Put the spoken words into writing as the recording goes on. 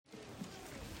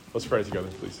Let's pray together,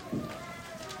 please.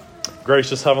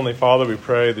 Gracious Heavenly Father, we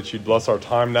pray that you'd bless our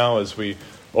time now as we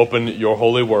open your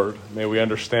holy word. May we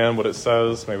understand what it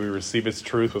says. May we receive its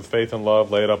truth with faith and love,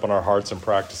 lay it up in our hearts, and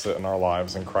practice it in our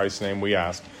lives. In Christ's name we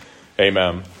ask.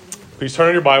 Amen. Please turn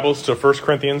in your Bibles to 1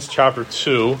 Corinthians chapter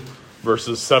 2,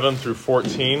 verses 7 through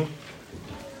 14.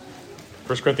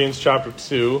 1 Corinthians chapter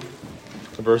 2,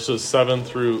 verses 7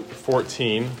 through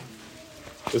 14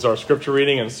 is our scripture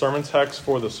reading and sermon text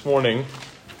for this morning.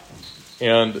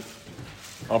 And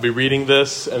I'll be reading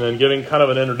this and then giving kind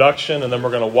of an introduction, and then we're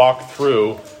going to walk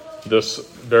through this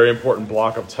very important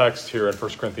block of text here in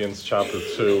 1 Corinthians chapter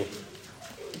 2.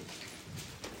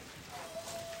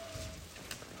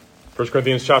 1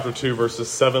 Corinthians chapter 2, verses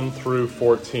 7 through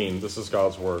 14. This is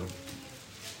God's word.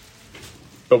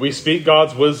 But we speak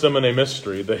God's wisdom in a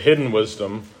mystery, the hidden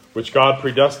wisdom, which God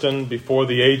predestined before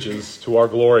the ages to our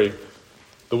glory.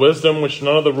 The wisdom which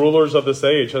none of the rulers of this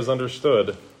age has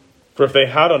understood. For if they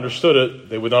had understood it,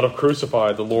 they would not have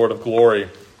crucified the Lord of glory.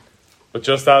 But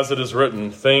just as it is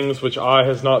written, things which eye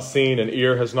has not seen and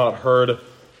ear has not heard,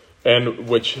 and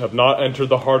which have not entered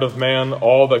the heart of man,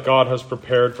 all that God has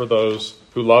prepared for those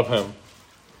who love him.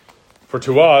 For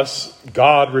to us,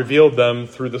 God revealed them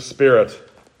through the Spirit.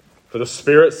 For the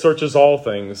Spirit searches all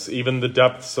things, even the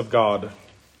depths of God.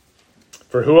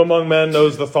 For who among men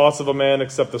knows the thoughts of a man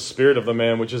except the spirit of the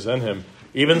man which is in him?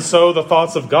 Even so, the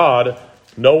thoughts of God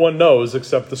no one knows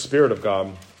except the Spirit of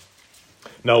God.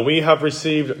 Now we have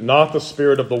received not the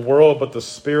spirit of the world, but the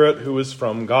Spirit who is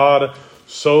from God,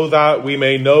 so that we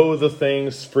may know the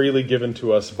things freely given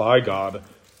to us by God,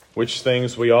 which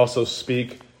things we also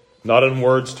speak, not in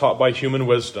words taught by human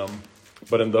wisdom,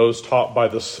 but in those taught by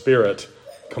the Spirit,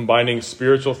 combining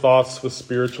spiritual thoughts with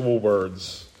spiritual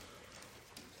words.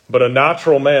 But a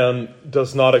natural man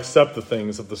does not accept the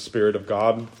things of the Spirit of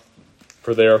God,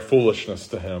 for they are foolishness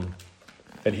to him,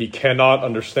 and he cannot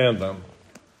understand them,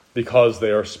 because they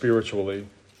are spiritually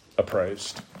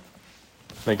appraised.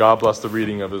 May God bless the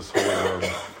reading of his holy word.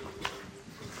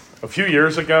 A few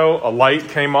years ago, a light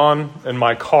came on in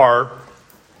my car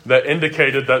that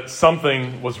indicated that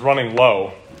something was running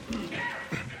low.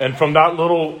 And from that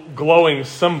little glowing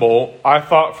symbol, I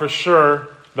thought for sure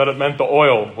that it meant the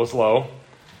oil was low.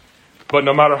 But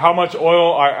no matter how much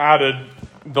oil I added,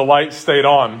 the light stayed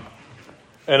on.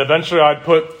 And eventually I'd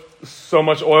put so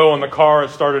much oil in the car, it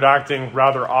started acting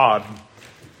rather odd.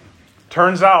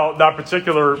 Turns out that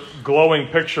particular glowing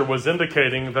picture was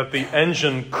indicating that the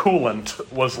engine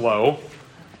coolant was low,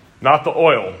 not the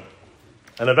oil.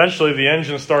 And eventually the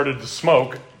engine started to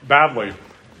smoke badly.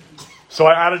 So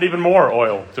I added even more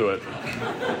oil to it,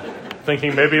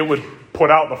 thinking maybe it would put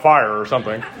out the fire or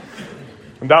something.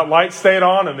 And that light stayed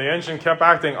on and the engine kept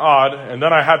acting odd. And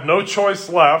then I had no choice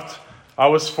left. I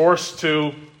was forced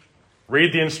to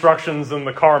read the instructions in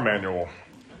the car manual.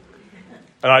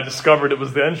 And I discovered it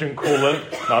was the engine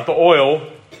coolant, not the oil,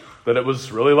 that it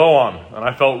was really low on. And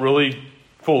I felt really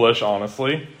foolish,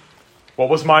 honestly. What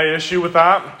was my issue with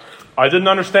that? I didn't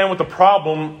understand what the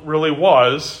problem really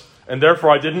was, and therefore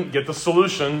I didn't get the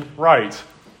solution right.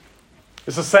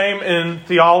 It's the same in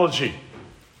theology,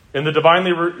 in the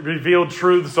divinely revealed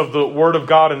truths of the Word of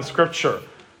God in Scripture.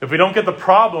 If we don't get the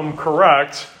problem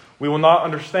correct, we will not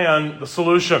understand the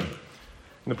solution.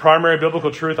 And the primary biblical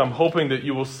truth I'm hoping that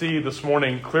you will see this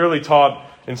morning clearly taught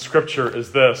in Scripture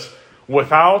is this.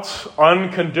 Without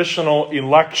unconditional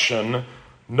election,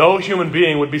 no human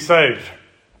being would be saved.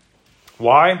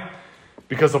 Why?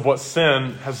 Because of what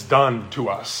sin has done to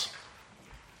us.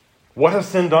 What has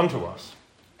sin done to us?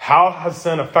 How has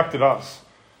sin affected us?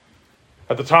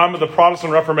 At the time of the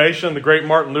Protestant Reformation, the great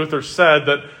Martin Luther said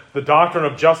that the doctrine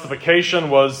of justification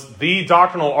was the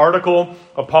doctrinal article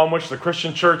upon which the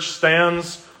Christian church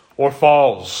stands or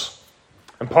falls.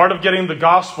 And part of getting the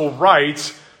gospel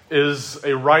right is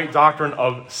a right doctrine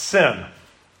of sin.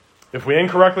 If we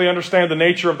incorrectly understand the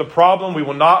nature of the problem, we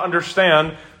will not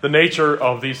understand the nature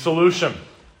of the solution.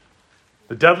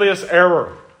 The deadliest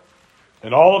error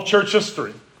in all of church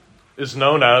history is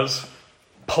known as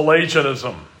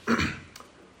Pelagianism.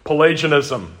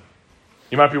 Pelagianism.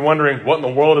 You might be wondering, what in the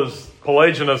world is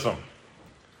Pelagianism?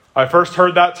 I first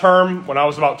heard that term when I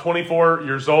was about 24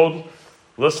 years old,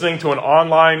 listening to an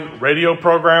online radio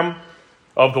program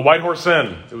of the White Horse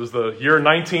Inn. It was the year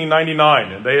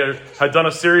 1999, and they had done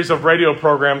a series of radio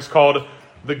programs called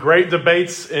The Great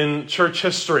Debates in Church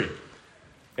History.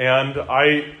 And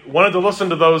I wanted to listen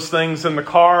to those things in the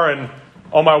car and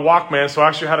on my Walkman, so I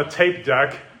actually had a tape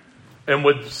deck and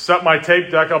would set my tape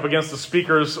deck up against the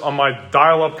speakers on my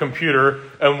dial-up computer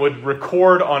and would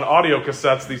record on audio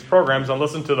cassettes these programs and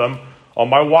listen to them on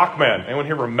my Walkman. Anyone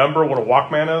here remember what a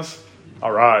Walkman is?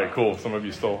 All right, cool. Some of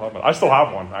you still have it. I still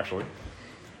have one, actually.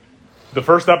 The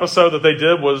first episode that they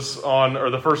did was on, or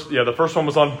the first one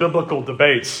was on biblical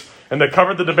debates. And they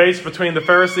covered the debates between the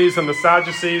Pharisees and the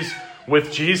Sadducees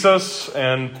with Jesus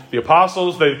and the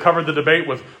apostles. They covered the debate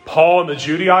with Paul and the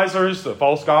Judaizers, the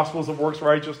false gospels of works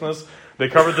righteousness. They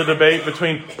covered the debate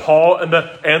between Paul and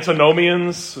the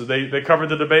Antinomians. They covered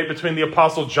the debate between the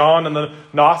Apostle John and the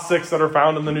Gnostics that are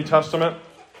found in the New Testament.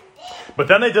 But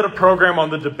then they did a program on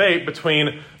the debate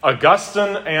between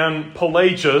Augustine and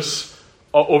Pelagius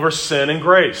over sin and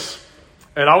grace.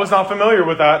 And I was not familiar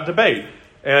with that debate.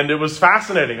 And it was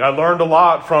fascinating. I learned a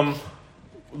lot from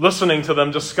listening to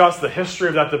them discuss the history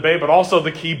of that debate, but also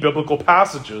the key biblical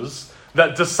passages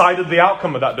that decided the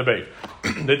outcome of that debate.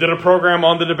 They did a program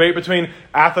on the debate between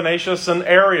Athanasius and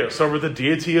Arius over the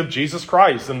deity of Jesus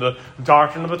Christ and the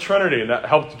doctrine of the Trinity, and that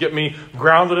helped get me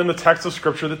grounded in the text of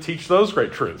Scripture that teach those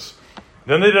great truths.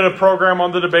 Then they did a program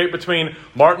on the debate between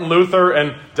Martin Luther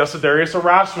and Desiderius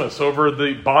Erasmus over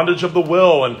the bondage of the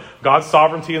will and God's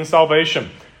sovereignty and salvation.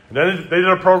 And then they did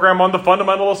a program on the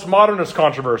fundamentalist modernist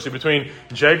controversy between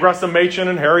J. Gresham Machen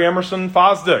and Harry Emerson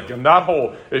Fosdick, and that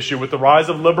whole issue with the rise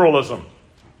of liberalism.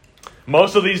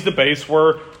 Most of these debates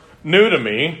were new to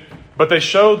me, but they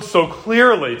showed so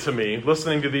clearly to me,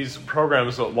 listening to these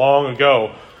programs long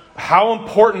ago, how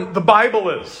important the Bible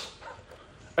is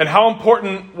and how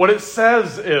important what it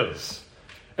says is.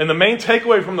 And the main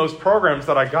takeaway from those programs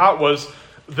that I got was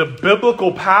the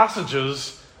biblical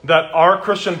passages that our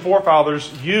Christian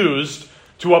forefathers used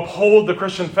to uphold the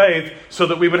Christian faith so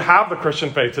that we would have the Christian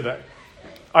faith today.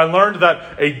 I learned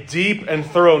that a deep and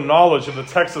thorough knowledge of the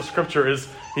text of Scripture is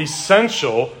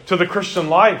essential to the Christian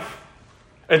life,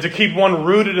 and to keep one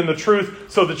rooted in the truth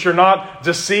so that you're not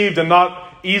deceived and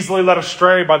not easily led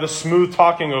astray by the smooth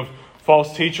talking of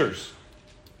false teachers.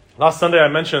 Last Sunday I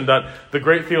mentioned that the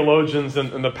great theologians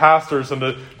and the pastors and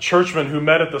the churchmen who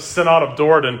met at the Synod of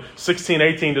Dort in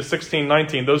 1618 to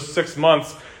 1619, those 6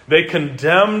 months, they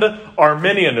condemned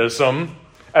Arminianism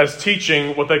as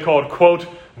teaching what they called, quote,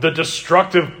 the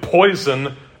destructive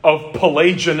poison of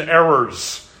Pelagian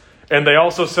errors. And they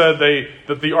also said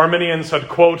that the Arminians had,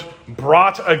 quote,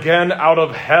 brought again out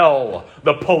of hell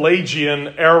the Pelagian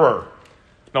error.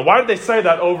 Now, why did they say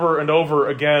that over and over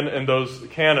again in those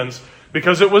canons?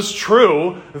 Because it was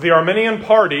true, the Arminian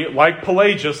party, like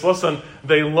Pelagius, listen,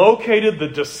 they located the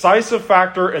decisive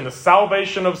factor in the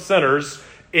salvation of sinners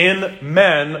in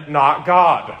men, not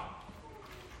God.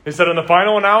 He said in the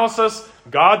final analysis,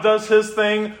 God does his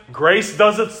thing, grace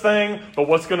does its thing, but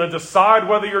what's going to decide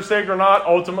whether you're saved or not,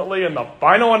 ultimately in the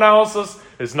final analysis,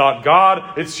 is not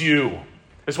God, it's you.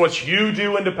 It's what you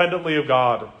do independently of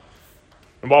God.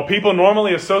 And while people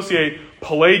normally associate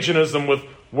Pelagianism with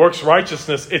works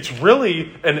righteousness, it's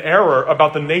really an error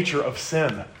about the nature of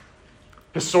sin.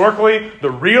 Historically, the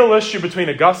real issue between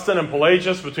Augustine and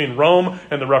Pelagius, between Rome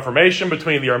and the Reformation,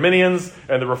 between the Arminians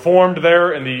and the Reformed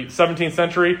there in the 17th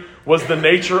century, was the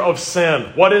nature of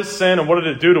sin. What is sin and what did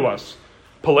it do to us?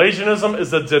 Pelagianism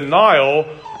is a denial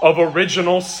of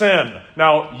original sin.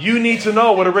 Now, you need to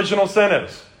know what original sin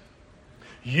is.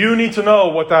 You need to know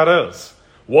what that is.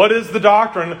 What is the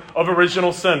doctrine of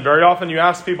original sin? Very often you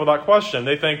ask people that question.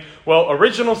 They think, well,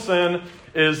 original sin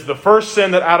is the first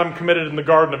sin that Adam committed in the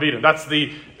Garden of Eden. That's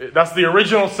the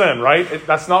original sin, right?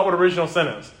 That's not what original sin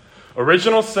is.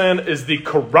 Original sin is the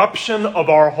corruption of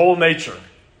our whole nature.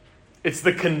 It's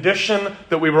the condition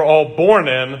that we were all born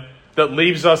in that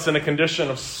leaves us in a condition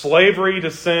of slavery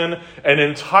to sin and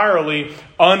entirely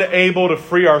unable to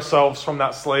free ourselves from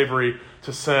that slavery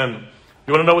to sin.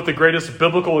 You want to know what the greatest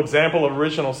biblical example of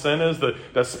original sin is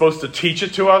that's supposed to teach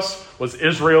it to us? Was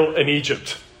Israel and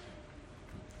Egypt.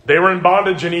 They were in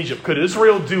bondage in Egypt. Could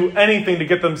Israel do anything to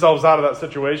get themselves out of that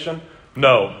situation?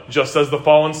 No. Just as the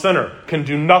fallen sinner can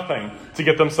do nothing to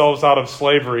get themselves out of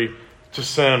slavery to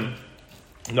sin.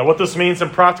 Now, what this means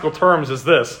in practical terms is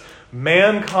this.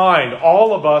 Mankind,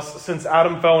 all of us, since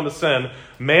Adam fell into sin,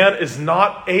 man is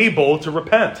not able to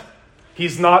repent.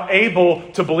 He's not able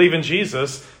to believe in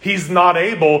Jesus. He's not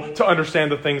able to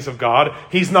understand the things of God.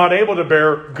 He's not able to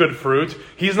bear good fruit.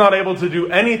 He's not able to do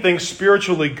anything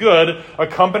spiritually good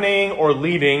accompanying or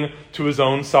leading to his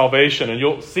own salvation. And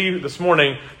you'll see this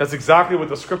morning that's exactly what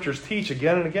the Scriptures teach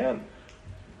again and again.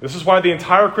 This is why the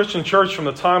entire Christian church from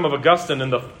the time of Augustine in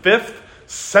the 5th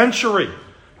century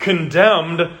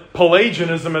condemned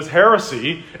Pelagianism as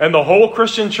heresy, and the whole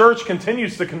Christian church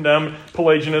continues to condemn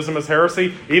Pelagianism as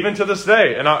heresy even to this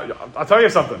day. And I'll tell you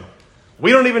something.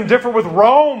 We don't even differ with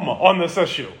Rome on this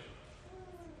issue.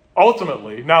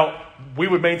 Ultimately, now, we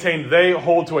would maintain they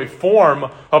hold to a form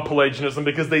of Pelagianism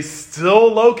because they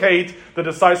still locate the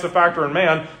decisive factor in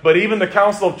man. But even the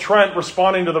Council of Trent,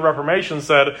 responding to the Reformation,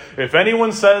 said, if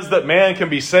anyone says that man can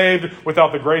be saved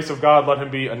without the grace of God, let him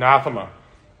be anathema.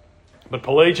 But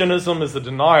Pelagianism is the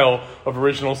denial of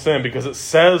original sin because it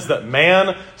says that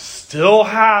man still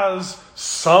has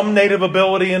some native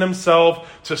ability in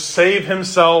himself to save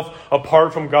himself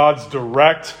apart from God's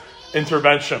direct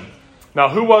intervention. Now,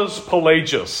 who was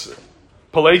Pelagius?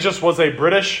 Pelagius was a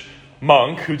British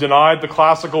monk who denied the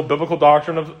classical biblical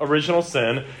doctrine of original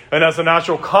sin, and as a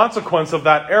natural consequence of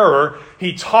that error,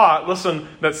 he taught, listen,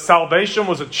 that salvation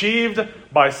was achieved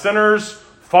by sinners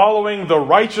following the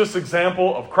righteous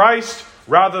example of Christ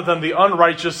rather than the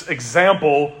unrighteous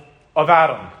example of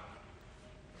Adam.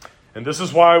 And this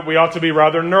is why we ought to be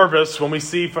rather nervous when we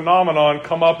see phenomenon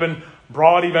come up in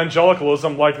broad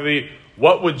evangelicalism like the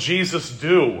 "what would Jesus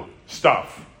do"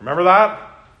 stuff. Remember that?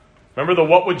 Remember the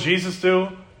 "what would Jesus do"?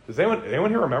 Does anyone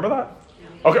here remember that?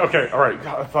 Okay, all right.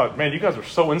 God, I thought, man, you guys are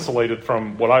so insulated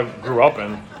from what I grew up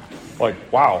in. Like,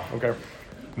 wow, okay.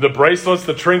 The bracelets,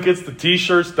 the trinkets, the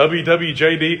t-shirts,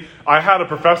 WWJD. I had a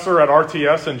professor at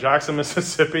RTS in Jackson,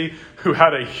 Mississippi, who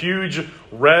had a huge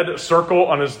red circle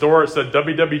on his door. It said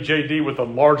WWJD with a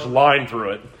large line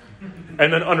through it.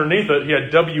 And then underneath it, he had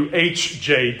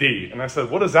WHJD. And I said,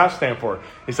 what does that stand for?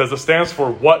 He says, it stands for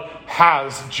what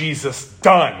has Jesus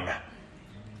done?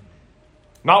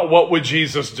 Not what would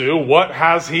Jesus do, what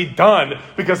has he done?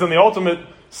 Because in the ultimate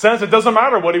sense, it doesn't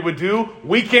matter what he would do.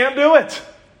 We can't do it.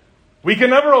 We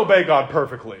can never obey God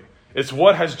perfectly. It's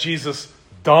what has Jesus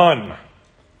done?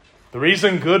 The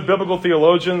reason good biblical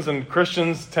theologians and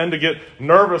Christians tend to get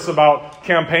nervous about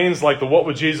campaigns like the "What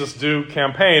Would Jesus Do"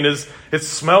 campaign is it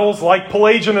smells like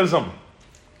Pelagianism.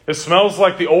 It smells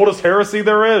like the oldest heresy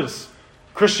there is.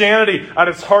 Christianity at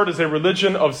its heart is a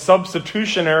religion of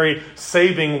substitutionary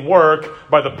saving work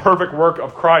by the perfect work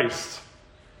of Christ.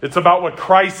 It's about what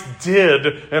Christ did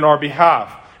in our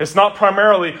behalf. It's not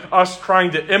primarily us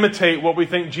trying to imitate what we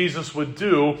think Jesus would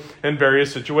do in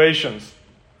various situations.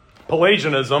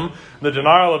 Pelagianism, the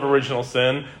denial of original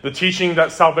sin, the teaching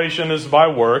that salvation is by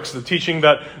works, the teaching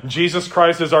that Jesus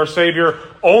Christ is our Savior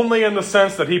only in the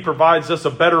sense that he provides us a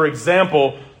better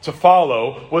example to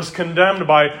follow, was condemned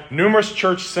by numerous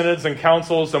church synods and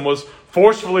councils and was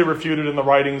forcefully refuted in the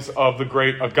writings of the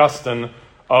great Augustine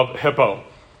of Hippo.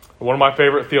 One of my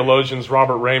favorite theologians,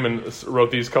 Robert Raymond, wrote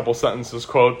these couple sentences,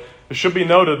 quote, "It should be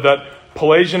noted that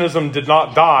Pelagianism did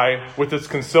not die with its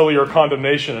conciliar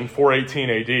condemnation in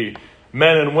 418 AD.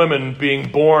 Men and women being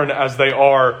born as they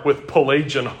are with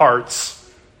Pelagian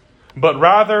hearts. But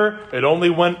rather, it only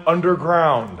went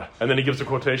underground." And then he gives a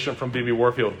quotation from B.B.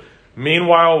 Warfield.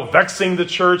 "Meanwhile, vexing the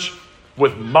church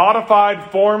with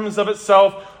modified forms of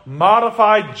itself,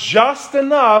 modified just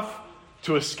enough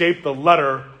to escape the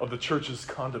letter of the church's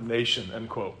condemnation," end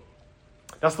quote.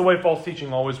 That's the way false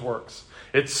teaching always works.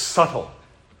 It's subtle.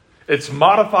 It's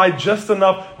modified just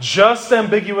enough, just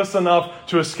ambiguous enough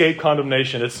to escape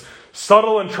condemnation. It's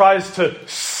subtle and tries to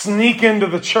sneak into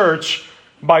the church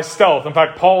by stealth. In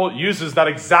fact, Paul uses that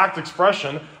exact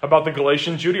expression about the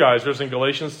Galatian Judaizers in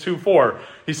Galatians 2:4.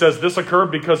 He says, "This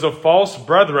occurred because of false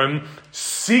brethren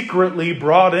secretly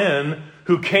brought in,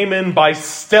 who came in by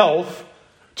stealth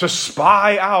to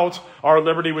spy out our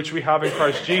liberty which we have in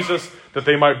Christ Jesus, that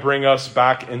they might bring us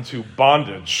back into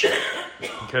bondage."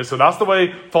 Okay, so that's the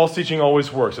way false teaching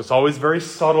always works. It's always very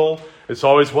subtle. It's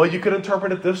always, well, you could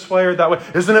interpret it this way or that way.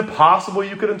 Isn't it possible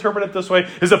you could interpret it this way?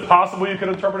 Is it possible you could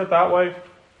interpret it that way?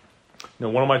 You know,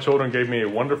 one of my children gave me a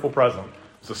wonderful present.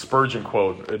 It's a Spurgeon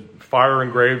quote, fire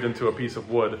engraved into a piece of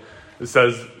wood. It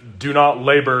says, "Do not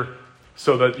labor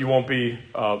so that you won't be,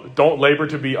 don't labor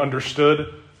to be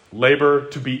understood, labor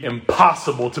to be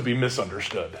impossible to be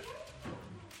misunderstood."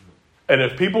 And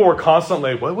if people were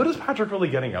constantly, what is Patrick really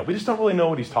getting at? We just don't really know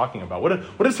what he's talking about.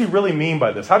 What does he really mean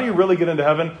by this? How do you really get into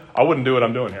heaven? I wouldn't do what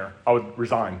I'm doing here. I would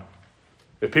resign.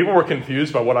 If people were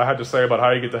confused by what I had to say about how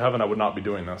you get to heaven, I would not be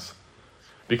doing this.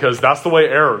 Because that's the way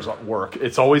errors work.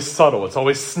 It's always subtle. It's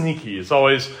always sneaky. It's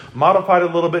always modified a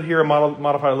little bit here,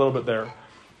 modified a little bit there.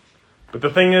 But the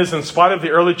thing is, in spite of the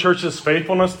early church's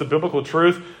faithfulness to biblical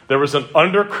truth, there was an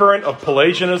undercurrent of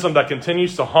Pelagianism that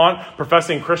continues to haunt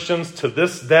professing Christians to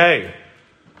this day.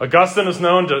 Augustine is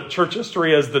known to church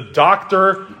history as the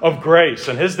doctor of grace.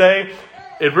 In his day,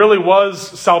 it really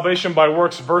was salvation by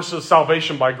works versus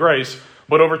salvation by grace.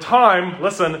 But over time,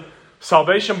 listen,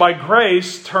 salvation by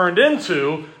grace turned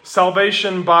into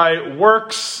salvation by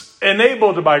works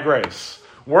enabled by grace.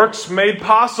 Works made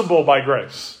possible by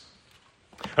grace.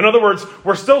 In other words,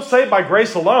 we're still saved by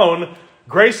grace alone,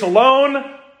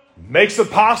 makes it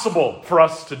possible for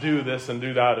us to do this and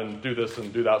do that and do this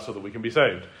and do that so that we can be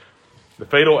saved. The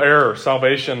fatal error,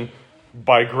 salvation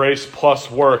by grace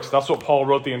plus works, that's what Paul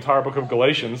wrote the entire book of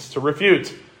Galatians to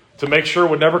refute, to make sure it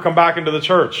would never come back into the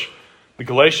church. The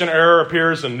Galatian error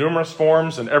appears in numerous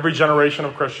forms in every generation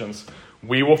of Christians.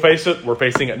 We will face it. We're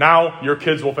facing it now. Your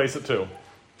kids will face it too.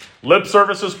 Lip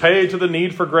service is paid to the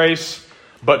need for grace,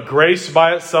 but grace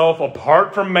by itself,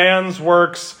 apart from man's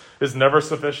works, is never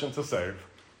sufficient to save.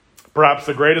 Perhaps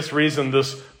the greatest reason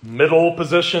this middle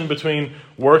position between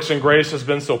works and grace has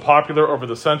been so popular over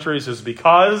the centuries is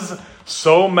because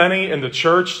so many in the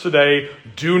church today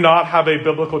do not have a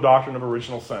biblical doctrine of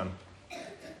original sin.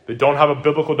 They don't have a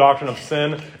biblical doctrine of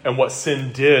sin and what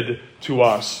sin did to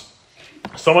us.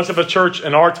 So much of a church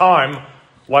in our time,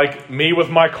 like me with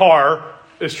my car,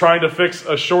 is trying to fix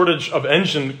a shortage of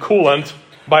engine coolant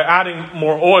by adding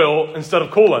more oil instead of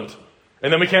coolant.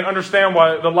 And then we can't understand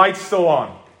why the light's still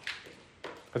on.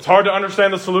 It's hard to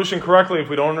understand the solution correctly if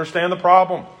we don't understand the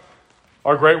problem.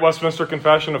 Our great Westminster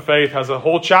Confession of Faith has a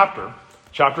whole chapter,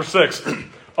 chapter 6,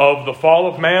 of the fall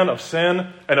of man, of sin,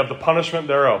 and of the punishment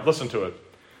thereof. Listen to it.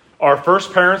 Our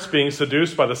first parents, being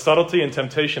seduced by the subtlety and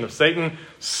temptation of Satan,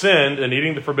 sinned in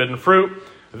eating the forbidden fruit.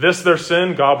 This their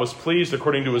sin God was pleased,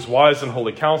 according to his wise and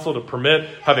holy counsel, to permit,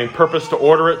 having purpose to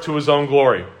order it to his own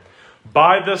glory.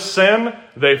 By this sin,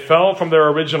 they fell from their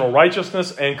original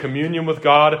righteousness and communion with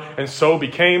God, and so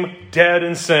became dead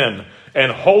in sin,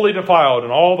 and wholly defiled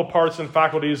in all the parts and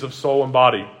faculties of soul and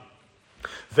body.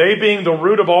 They being the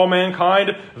root of all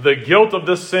mankind, the guilt of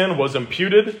this sin was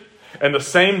imputed, and the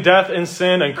same death in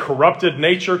sin and corrupted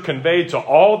nature conveyed to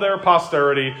all their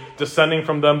posterity, descending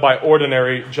from them by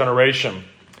ordinary generation.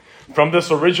 From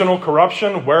this original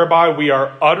corruption, whereby we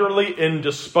are utterly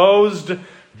indisposed,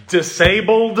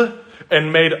 disabled,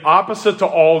 and made opposite to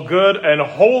all good, and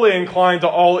wholly inclined to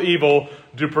all evil,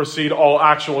 do proceed all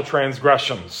actual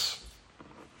transgressions.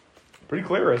 Pretty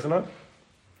clear, isn't it?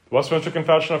 The Westminster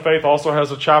Confession of Faith also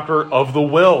has a chapter of the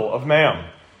will of man.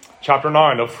 Chapter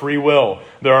 9 of free will.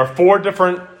 There are 4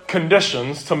 different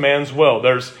conditions to man's will.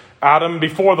 There's Adam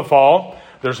before the fall.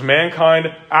 There's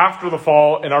mankind after the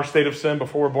fall in our state of sin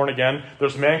before we're born again.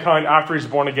 There's mankind after he's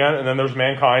born again. And then there's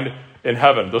mankind in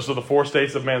heaven. Those are the 4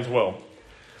 states of man's will.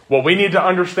 What we need to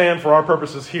understand for our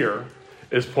purposes here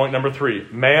is point number 3.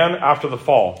 Man after the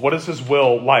fall. What is his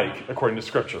will like according to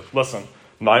Scripture? Listen,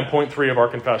 9.3 of our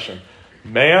confession.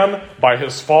 Man, by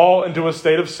his fall into a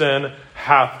state of sin,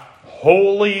 hath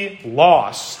wholly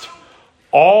lost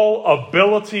all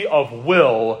ability of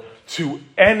will to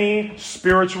any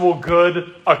spiritual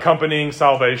good accompanying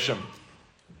salvation.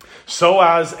 So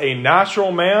as a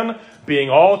natural man, being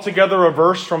altogether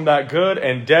averse from that good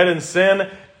and dead in sin,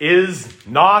 is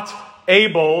not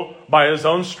able by his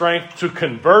own strength to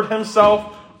convert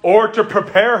himself or to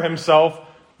prepare himself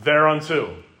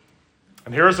thereunto.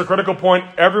 And here is the critical point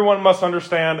everyone must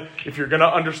understand if you're going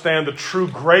to understand the true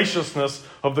graciousness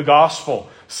of the gospel.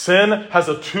 Sin has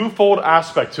a twofold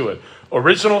aspect to it.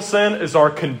 Original sin is our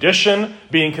condition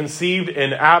being conceived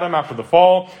in Adam after the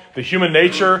fall. The human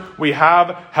nature we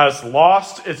have has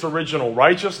lost its original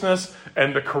righteousness,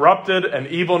 and the corrupted and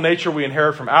evil nature we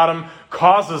inherit from Adam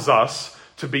causes us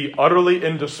to be utterly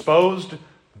indisposed,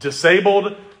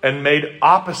 disabled, and made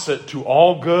opposite to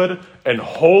all good and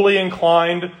wholly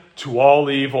inclined to all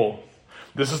evil.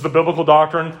 This is the biblical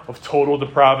doctrine of total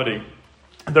depravity.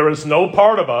 There is no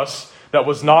part of us that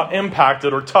was not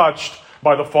impacted or touched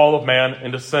by the fall of man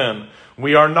into sin.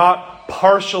 We are not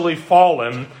partially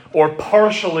fallen or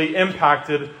partially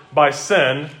impacted by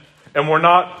sin, and we're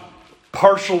not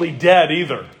partially dead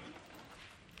either.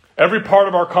 Every part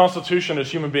of our constitution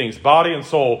as human beings, body and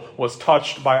soul, was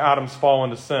touched by Adam's fall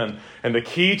into sin. And the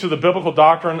key to the biblical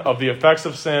doctrine of the effects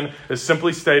of sin is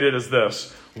simply stated as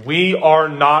this: we are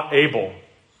not able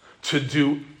to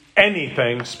do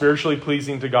anything spiritually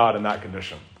pleasing to God in that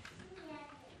condition.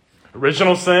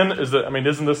 Original sin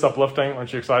isn't this uplifting?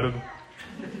 Aren't you excited?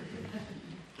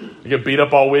 You get beat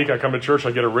up all week. I come to church,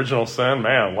 I get original sin.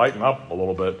 Man, lighten up a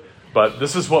little bit. But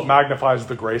this is what magnifies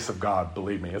the grace of God.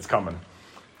 Believe me, it's coming.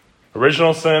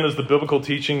 Original sin is the biblical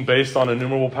teaching based on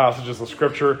innumerable passages of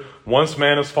Scripture. Once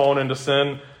man has fallen into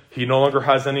sin, he no longer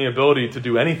has any ability to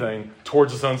do anything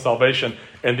towards his own salvation.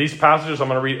 And these passages, I'm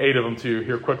going to read 8 of them to you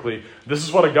here quickly. This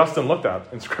is what Augustine looked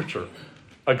at in Scripture.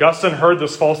 Augustine heard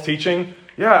this false teaching.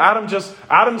 Yeah,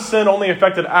 Adam's sin only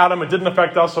affected Adam. It didn't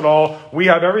affect us at all. We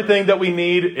have everything that we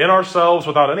need in ourselves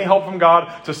without any help from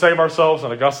God to save ourselves.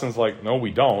 And Augustine's like, no,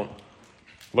 we don't.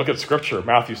 Look at Scripture,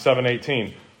 Matthew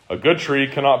 7:18. A good tree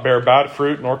cannot bear bad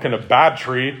fruit, nor can a bad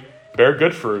tree bear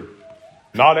good fruit.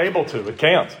 Not able to. It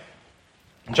can't.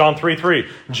 John 3:3,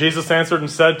 Jesus answered and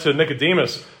said to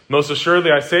Nicodemus, most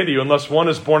assuredly I say to you, unless one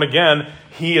is born again,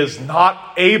 he is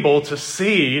not able to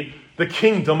see the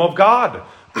kingdom of God.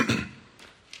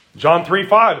 John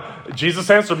 3:5, Jesus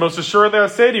answered, most assuredly I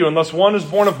say to you, unless one is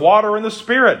born of water and the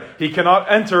Spirit, he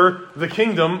cannot enter the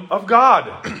kingdom of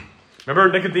God. Remember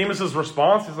Nicodemus'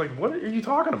 response? He's like, what are you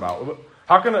talking about?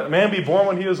 How can a man be born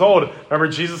when he is old? Remember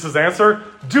Jesus' answer?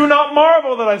 Do not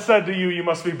marvel that I said to you, you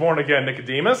must be born again,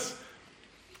 Nicodemus.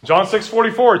 John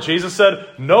 6:44, Jesus said,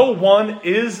 no one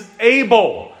is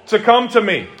able to come to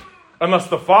me unless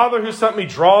the Father who sent me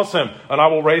draws him, and I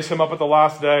will raise him up at the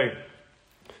last day.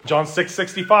 John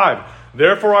 6:65,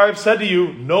 therefore I have said to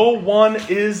you, no one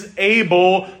is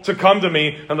able to come to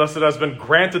me unless it has been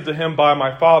granted to him by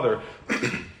my Father.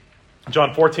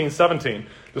 John 14:17,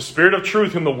 the Spirit of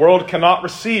truth whom the world cannot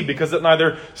receive because it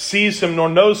neither sees him nor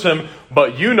knows him,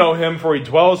 but you know him, for he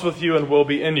dwells with you and will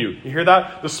be in you. You hear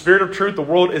that? The Spirit of truth, the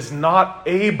world is not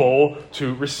able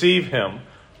to receive him.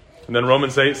 And then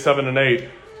Romans 8:7 and 8,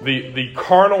 the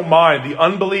carnal mind, the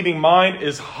unbelieving mind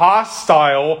is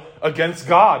hostile against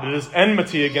God. It is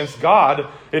enmity against God.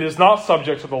 It is not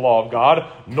subject to the law of God,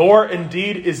 nor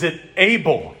indeed is it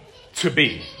able to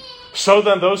be. So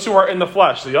then those who are in the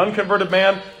flesh, the unconverted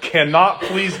man, cannot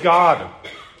please God.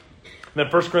 And then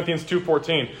 1 Corinthians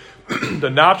 2:14, the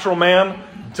natural man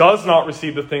does not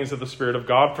receive the things of the Spirit of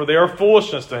God, for they are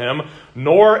foolishness to him,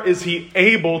 nor is he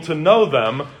able to know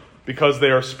them because they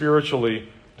are spiritually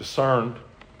discerned.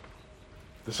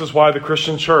 This is why the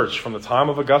Christian church, from the time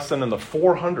of Augustine in the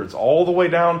 400s all the way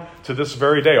down to this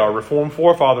very day, our Reformed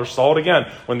forefathers saw it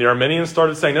again. When the Arminians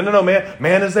started saying, no,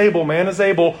 man is able,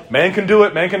 man can do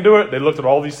it. They looked at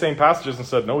all these same passages and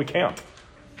said, no, we can't.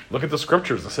 Look at the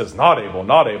scriptures. It says, not able.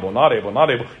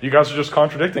 You guys are just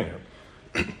contradicting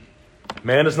him.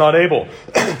 Man is not able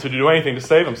to do anything to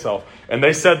save himself. And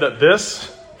they said that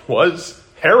this was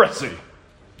heresy.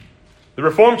 The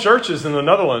Reformed churches in the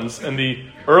Netherlands in the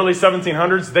early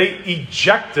 1700s, they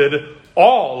ejected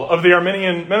all of the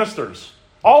Arminian ministers.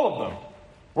 All of them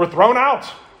were thrown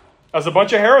out as a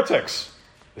bunch of heretics.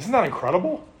 Isn't that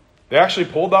incredible? They actually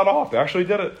pulled that off. They actually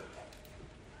did it.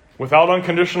 Without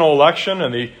unconditional election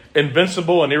and the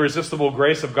invincible and irresistible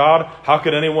grace of God, how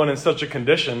could anyone in such a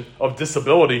condition of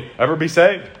disability ever be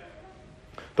saved?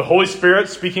 The Holy Spirit,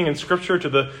 speaking in Scripture to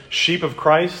the sheep of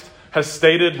Christ, has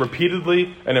stated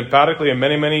repeatedly and emphatically in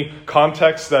many, many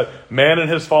contexts that man in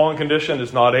his fallen condition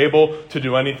is not able to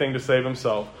do anything to save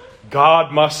himself.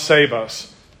 God must save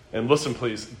us. And listen,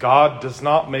 please, God does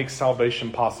not make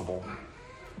salvation possible.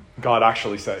 God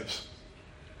actually saves.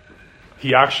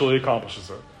 He actually accomplishes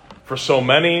it. For so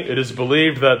many, it is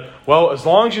believed that, well, as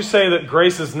long as you say that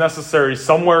grace is necessary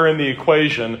somewhere in the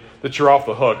equation, that you're off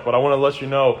the hook. But I want to let you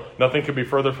know, nothing could be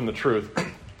further from the truth.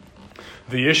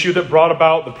 The issue that brought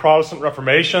about the Protestant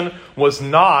Reformation was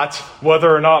not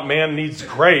whether or not man needs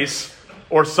grace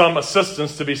or some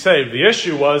assistance to be saved. The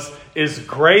issue was, is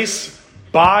grace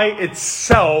by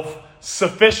itself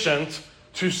sufficient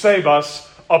to save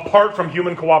us apart from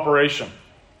human cooperation?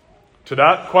 To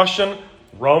that question,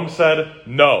 Rome said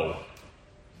no.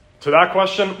 To that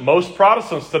question, most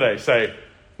Protestants today say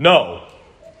no.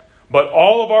 But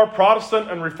all of our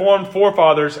Protestant and Reformed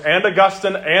forefathers and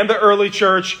Augustine and the early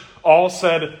church all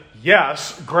said,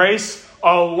 yes, grace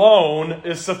alone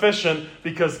is sufficient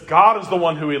because God is the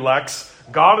one who elects.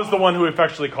 God is the one who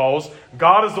effectually calls.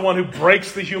 God is the one who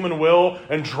breaks the human will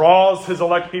and draws his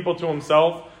elect people to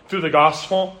himself through the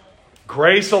gospel.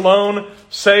 Grace alone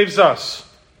saves us.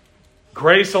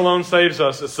 Grace alone saves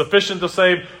us. It's sufficient to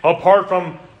save apart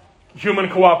from human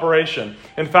cooperation.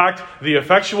 In fact, the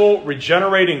effectual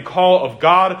regenerating call of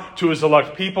God to his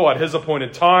elect people at his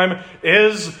appointed time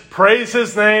is, praise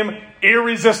his name,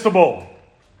 irresistible.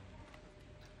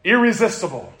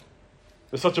 Irresistible.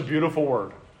 It's such a beautiful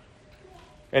word.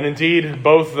 And indeed,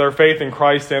 both their faith in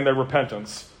Christ and their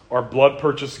repentance are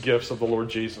blood-purchased gifts of the Lord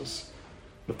Jesus.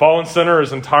 The fallen sinner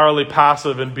is entirely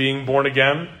passive in being born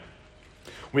again.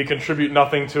 We contribute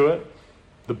nothing to it.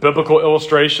 The biblical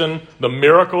illustration, the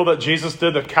miracle that Jesus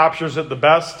did that captures it the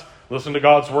best. Listen to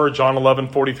God's word, John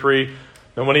 11:43.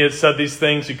 And when he had said these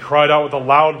things, he cried out with a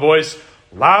loud voice,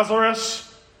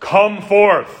 Lazarus, come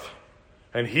forth.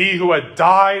 And he who had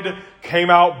died came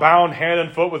out bound hand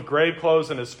and foot with grave clothes,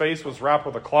 and his face was wrapped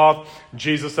with a cloth.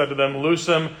 Jesus said to them, loose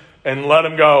him and let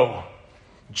him go.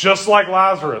 Just like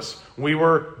Lazarus, we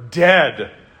were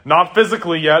dead. Not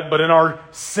physically yet, but in our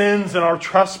sins and our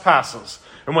trespasses.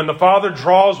 And when the Father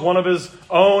draws one of his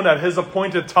own at his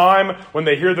appointed time, when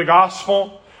they hear the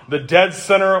gospel, the dead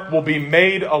sinner will be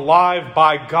made alive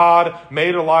by God,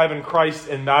 made alive in Christ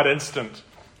in that instant.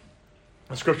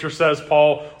 The scripture says,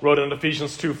 Paul wrote in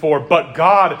Ephesians 2:4, "But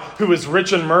God, who is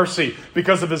rich in mercy,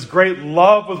 because of his great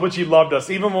love with which he loved us,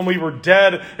 even when we were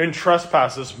dead in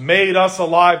trespasses, made us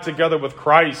alive together with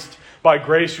Christ. By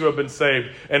grace you have been saved,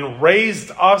 and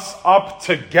raised us up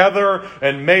together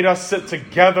and made us sit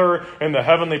together in the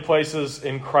heavenly places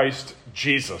in Christ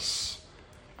Jesus."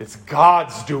 It's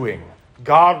God's doing.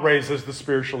 God raises the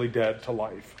spiritually dead to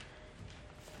life.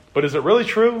 But is it really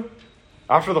true?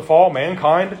 After the fall,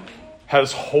 mankind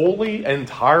has wholly,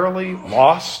 entirely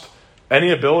lost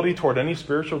any ability toward any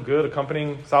spiritual good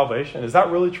accompanying salvation. Is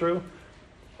that really true?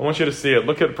 I want you to see it.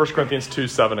 Look at 1 Corinthians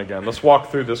 2:7 again. Let's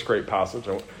walk through this great passage.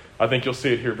 I think you'll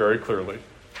see it here very clearly.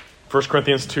 1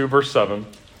 Corinthians 2, verse 7.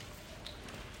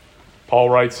 Paul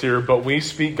writes here, "But we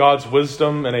speak God's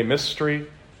wisdom in a mystery,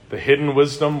 the hidden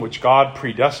wisdom which God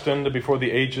predestined before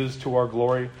the ages to our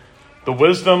glory. The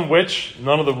wisdom which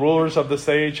none of the rulers of this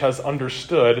age has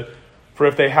understood, for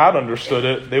if they had understood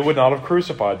it, they would not have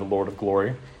crucified the Lord of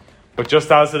glory. But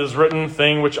just as it is written,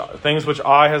 things which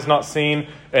eye has not seen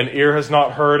and ear has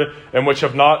not heard, and which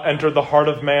have not entered the heart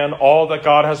of man, all that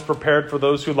God has prepared for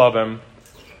those who love him.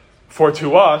 For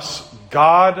to us,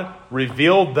 God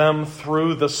revealed them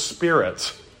through the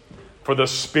Spirit. For the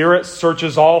Spirit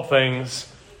searches all things,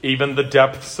 even the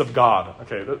depths of God."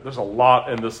 Okay, there's a lot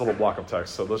in this little block of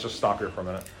text, so let's just stop here for a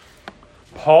minute.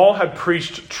 Paul had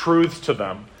preached truths to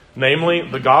them, namely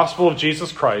the gospel of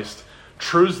Jesus Christ,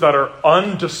 truths that are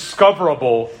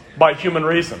undiscoverable by human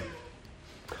reason.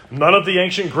 None of the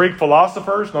ancient Greek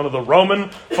philosophers, none of the Roman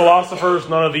philosophers,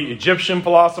 none of the Egyptian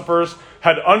philosophers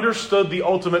had understood the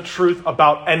ultimate truth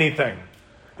about anything.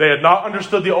 They had not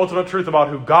understood the ultimate truth about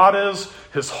who God is,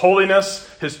 his holiness,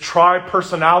 his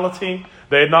tri-personality.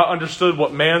 They had not understood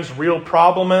what man's real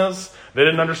problem is. They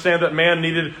didn't understand that man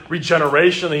needed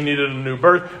regeneration, he needed a new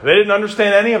birth. They didn't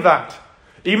understand any of that.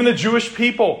 Even the Jewish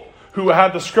people who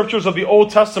had the scriptures of the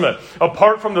Old Testament,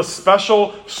 apart from the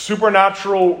special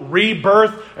supernatural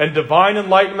rebirth and divine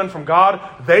enlightenment from God,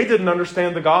 they didn't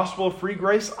understand the gospel of free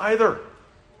grace either.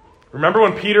 Remember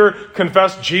when Peter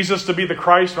confessed Jesus to be the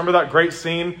Christ? Remember that great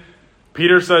scene?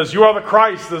 Peter says, "You are the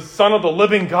Christ, the Son of the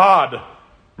living God."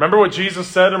 Remember what Jesus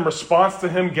said in response to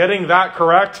him getting that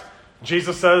correct?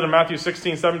 Jesus said in Matthew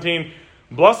 16:17,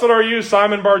 "Blessed are you,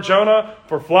 Simon Bar-Jonah,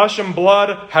 for flesh and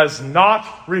blood has not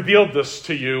revealed this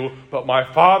to you, but my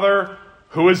Father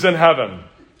who is in heaven."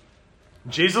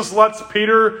 Jesus lets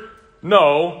Peter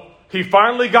know he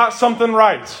finally got something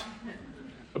right.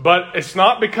 But it's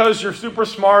not because you're super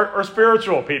smart or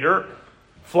spiritual, Peter.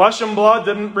 Flesh and blood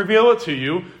didn't reveal it to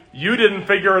you. You didn't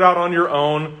figure it out on your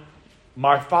own.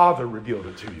 My Father revealed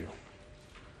it to you.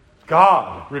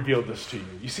 God revealed this to you.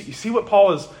 You see what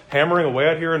Paul is hammering away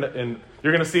at here? And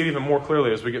you're going to see it even more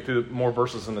clearly as we get through more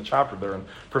verses in the chapter there in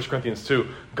 1 Corinthians 2.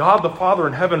 God the Father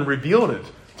in heaven revealed it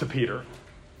to Peter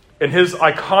in his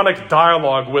iconic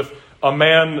dialogue with a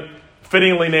man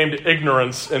fittingly named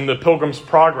Ignorance in the Pilgrim's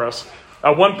Progress.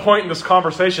 At one point in this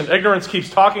conversation, Ignorance keeps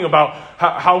talking about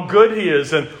how good he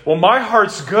is. And, well, my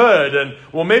heart's good. And,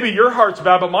 well, maybe your heart's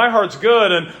bad, but my heart's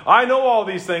good. And I know all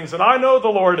these things. And I know the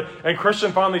Lord. And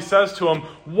Christian finally says to him,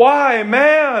 "Why,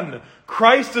 man?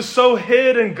 Christ is so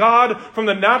hid in God from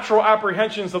the natural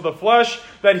apprehensions of the flesh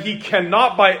that he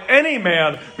cannot by any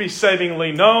man be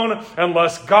savingly known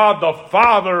unless God the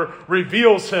Father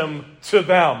reveals him to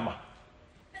them."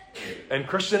 And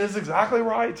Christian is exactly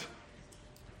right.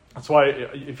 That's why,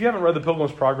 if you haven't read The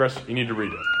Pilgrim's Progress, you need to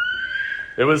read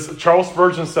it. It was, Charles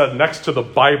Spurgeon said, next to the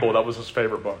Bible, that was his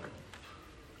favorite book.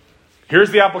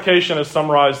 Here's the application as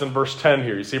summarized in verse 10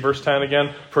 here. You see verse 10 again?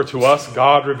 "For to us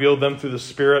God revealed them through the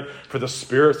Spirit, for the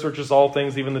Spirit searches all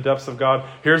things, even the depths of God."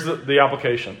 Here's the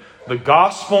application. The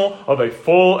gospel of a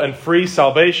full and free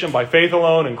salvation by faith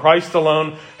alone in Christ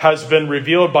alone has been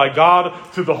revealed by God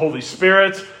through the Holy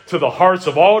Spirit to the hearts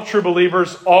of all true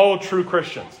believers, all true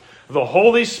Christians. The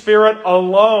Holy Spirit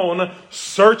alone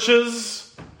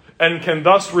searches and can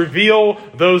thus reveal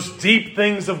those deep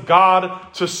things of God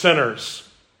to sinners.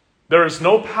 There is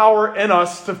no power in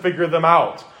us to figure them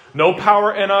out. No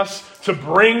power in us to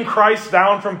bring Christ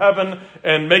down from heaven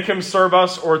and make him serve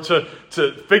us or to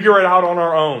figure it out on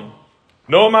our own.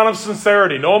 No amount of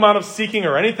sincerity, no amount of seeking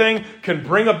or anything can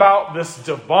bring about this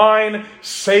divine,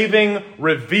 saving,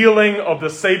 revealing of the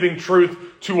saving truth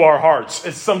to our hearts.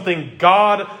 It's something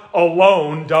God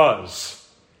alone does.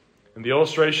 And the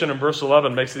illustration in verse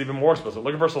 11 makes it even more explicit.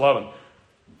 Look at verse 11.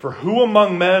 "For who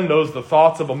among men knows the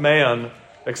thoughts of a man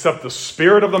except the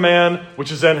spirit of the man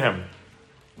which is in him?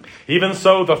 Even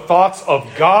so, the thoughts of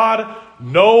God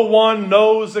no one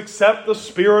knows except the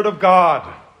Spirit of God."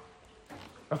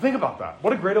 Now think about that.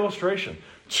 What a great illustration.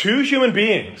 Two human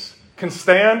beings can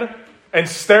stand and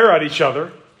stare at each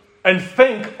other and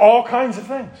think all kinds of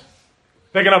things.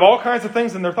 They can have all kinds of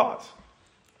things in their thoughts.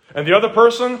 And the other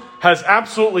person has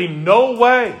absolutely no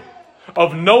way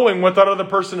of knowing what that other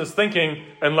person is thinking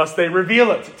unless they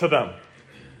reveal it to them.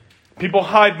 People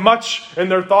hide much in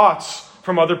their thoughts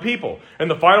from other people. In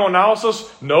the final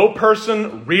analysis, no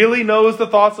person really knows the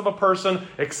thoughts of a person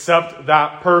except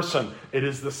that person. It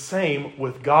is the same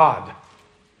with God.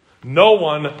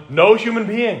 No human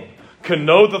being can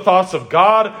know the thoughts of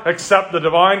God except the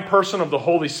divine person of the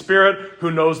Holy Spirit, who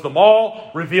knows them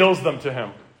all, reveals them to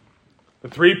him. The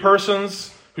three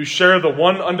persons who share the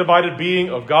one undivided being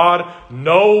of God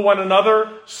know one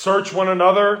another, search one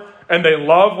another, and they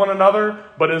love one another,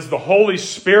 but it is the Holy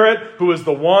Spirit who is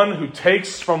the one who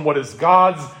takes from what is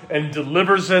God's and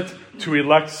delivers it to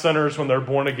elect sinners when they're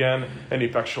born again and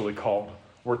effectually called.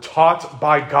 We're taught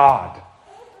by God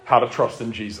how to trust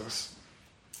in Jesus.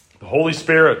 The Holy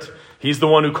Spirit, He's the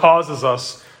one who causes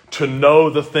us to know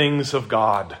the things of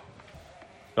God.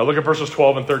 Now look at verses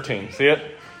 12 and 13. See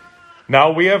it?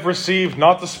 Now we have received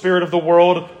not the spirit of the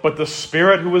world, but the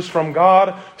Spirit who is from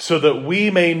God, so that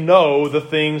we may know the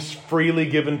things freely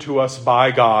given to us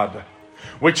by God.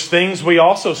 Which things we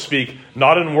also speak,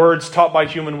 not in words taught by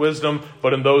human wisdom,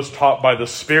 but in those taught by the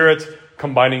Spirit,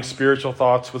 combining spiritual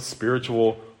thoughts with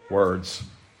spiritual words.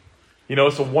 You know,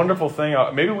 it's a wonderful thing.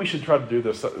 Maybe we should try to do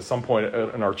this at some point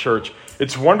in our church.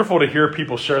 It's wonderful to hear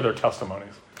people share their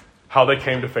testimonies, how they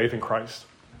came to faith in Christ.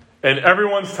 And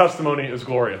everyone's testimony is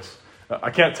glorious. I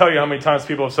can't tell you how many times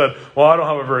people have said, well, I don't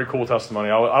have a very cool testimony.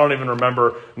 I don't even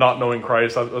remember not knowing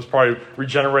Christ. I was probably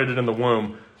regenerated in the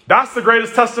womb. That's the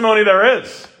greatest testimony there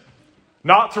is.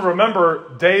 Not to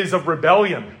remember days of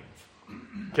rebellion.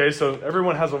 Okay, so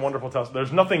everyone has a wonderful testimony.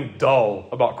 There's nothing dull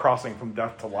about crossing from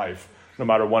death to life, no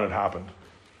matter when it happened.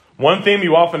 One theme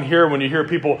you often hear when you hear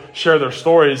people share their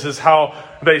stories is how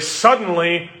they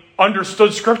suddenly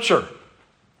understood Scripture,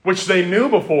 which they knew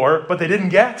before, but they didn't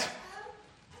get.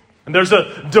 And there's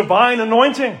a divine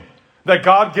anointing that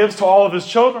God gives to all of His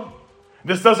children.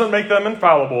 This doesn't make them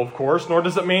infallible, of course, nor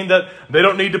does it mean that they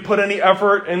don't need to put any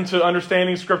effort into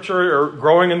understanding Scripture or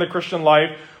growing in the Christian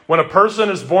life. When a person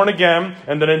is born again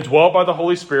and then indwelt by the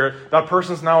Holy Spirit, that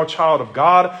person is now a child of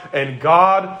God, and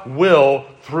God will,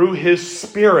 through His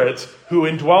Spirit who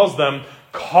indwells them,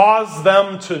 cause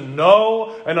them to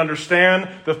know and understand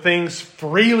the things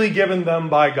freely given them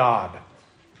by God.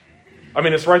 I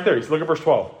mean, it's right there. Look at verse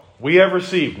 12. We have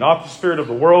received not the spirit of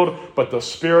the world, but the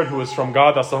Spirit who is from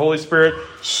God, that's the Holy Spirit,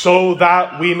 so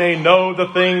that we may know the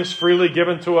things freely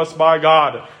given to us by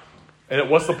God. And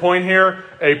what's the point here?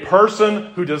 A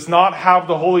person who does not have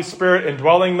the Holy Spirit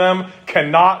indwelling them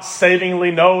cannot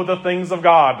savingly know the things of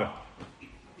God.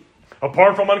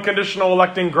 Apart from unconditional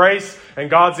electing grace and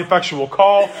God's effectual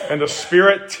call and the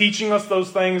Spirit teaching us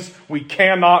those things, we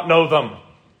cannot know them.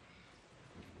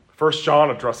 1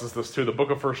 John addresses this too. The book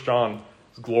of 1 John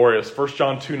is glorious. 1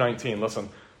 John 2:19. Listen,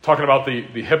 talking about the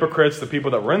hypocrites, the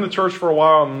people that were in the church for a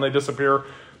while and then they disappear.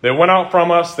 They went out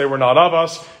from us. They were not of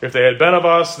us. If they had been of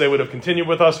us, they would have continued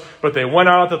with us. But they went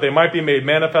out that they might be made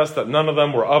manifest that none of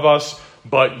them were of us.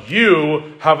 But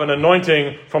you have an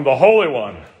anointing from the Holy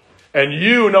One, and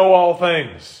you know all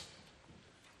things.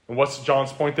 And what's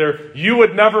John's point there? You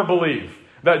would never believe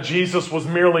that Jesus was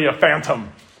merely a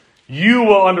phantom. You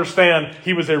will understand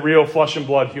He was a real flesh and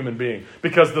blood human being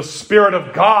because the Spirit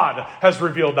of God has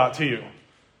revealed that to you.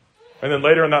 And then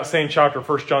later in that same chapter,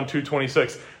 1 John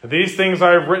 2:26, these things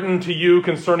I have written to you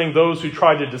concerning those who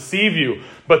try to deceive you.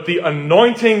 But the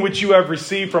anointing which you have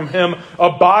received from Him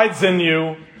abides in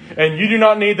you, and you do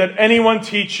not need that anyone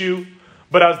teach you.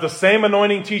 But as the same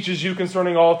anointing teaches you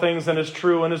concerning all things and is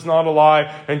true and is not a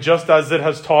lie, and just as it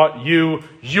has taught you,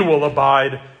 you will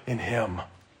abide in Him.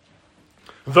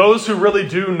 Those who really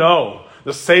do know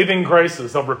the saving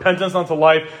graces of repentance unto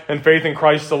life and faith in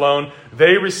Christ alone,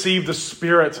 they receive the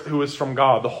Spirit who is from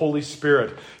God, the Holy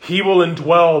Spirit. He will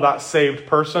indwell that saved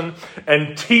person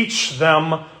and teach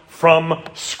them from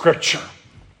Scripture.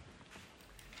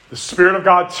 The Spirit of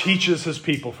God teaches His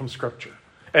people from Scripture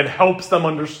and helps them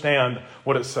understand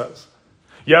what it says.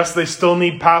 Yes, they still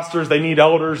need pastors, they need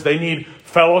elders, they need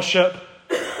fellowship.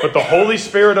 But the Holy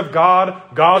Spirit of God,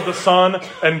 God the Son,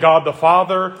 and God the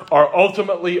Father are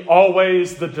ultimately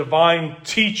always the divine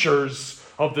teachers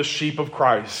of the sheep of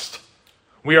Christ.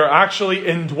 We are actually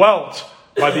indwelt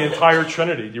by the entire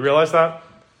Trinity. Do you realize that?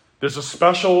 There's a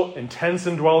special, intense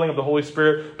indwelling of the Holy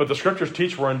Spirit, but the Scriptures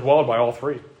teach we're indwelled by all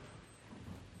three.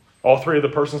 All three of the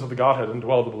persons of the Godhead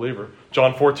indwell the believer.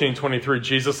 John 14:23,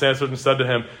 Jesus answered and said to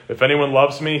him, if anyone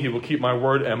loves me, he will keep my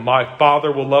word, and my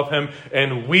Father will love him,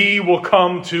 and we will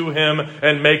come to him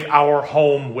and make our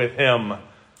home with him.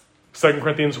 2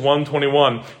 Corinthians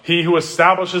 1:21, he who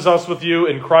establishes us with you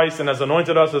in Christ and has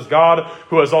anointed us as God,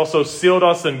 who has also sealed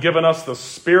us and given us the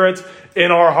Spirit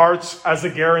in our hearts as a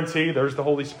guarantee. There's the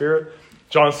Holy Spirit.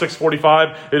 John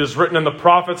 6:45, it is written in the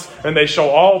prophets, and they shall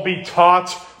all be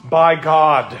taught by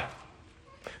God.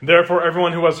 Therefore,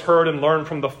 everyone who has heard and learned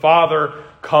from the Father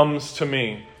comes to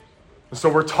me. And so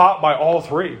we're taught by all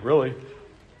three, really.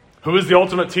 Who is the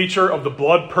ultimate teacher of the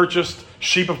blood-purchased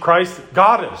sheep of Christ?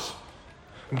 God is.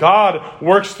 God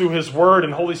works through His Word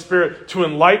and Holy Spirit to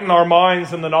enlighten our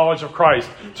minds in the knowledge of Christ,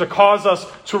 to cause us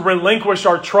to relinquish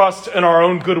our trust in our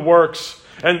own good works,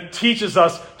 and teaches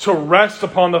us to rest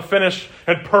upon the finished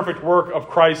and perfect work of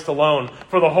Christ alone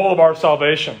for the whole of our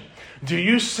salvation. Do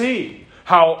you see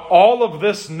how all of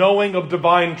this knowing of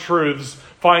divine truths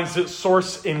finds its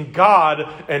source in God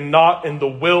and not in the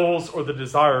wills or the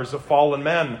desires of fallen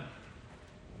men?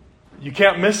 You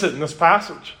can't miss it in this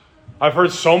passage. I've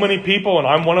heard so many people, and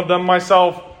I'm one of them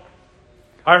myself.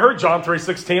 I heard John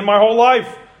 3:16 my whole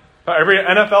life. Every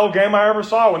NFL game I ever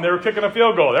saw when they were kicking a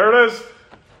field goal. There it is.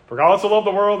 For God so loved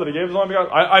the world that He gave His only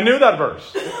begotten. I knew that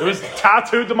verse. It was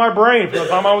tattooed to my brain from the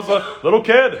time I was a little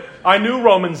kid. I knew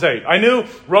Romans 8. I knew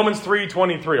Romans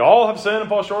 3:23. All have sinned and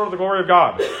fall short of the glory of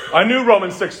God. I knew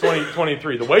Romans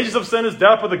 6:23. The wages of sin is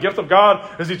death, but the gift of God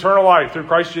is eternal life through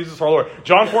Christ Jesus our Lord.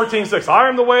 John 14:6. I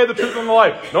am the way, the truth, and the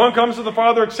life. No one comes to the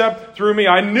Father except through me.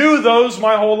 I knew those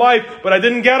my whole life, but I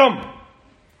didn't get them.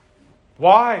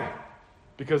 Why?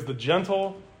 Because the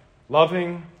gentle,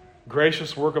 loving,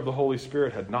 gracious work of the Holy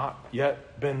Spirit had not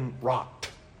yet been wrought.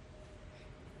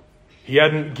 He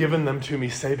hadn't given them to me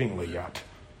savingly yet.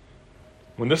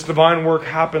 When this divine work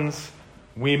happens,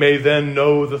 we may then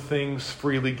know the things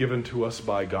freely given to us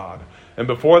by God. And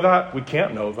before that, we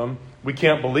can't know them. We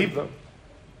can't believe them.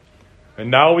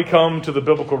 And now we come to the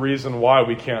biblical reason why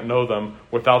we can't know them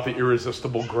without the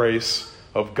irresistible grace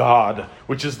of God,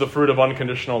 which is the fruit of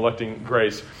unconditional electing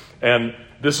grace. And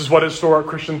this is what historic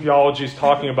Christian theology is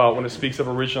talking about when it speaks of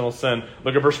original sin.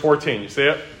 Look at verse 14. You see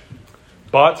it?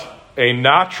 But a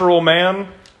natural man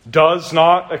does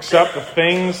not accept the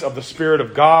things of the Spirit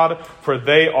of God, for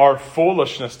they are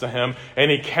foolishness to him,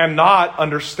 and he cannot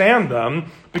understand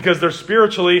them because they're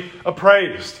spiritually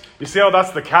appraised. You see how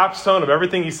that's the capstone of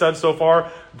everything he said so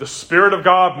far? The Spirit of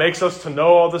God makes us to know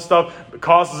all this stuff. It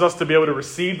causes us to be able to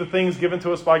receive the things given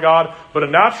to us by God. But a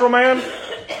natural man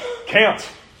can't.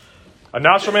 A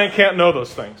natural man can't know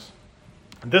those things.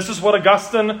 This is what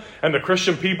Augustine and the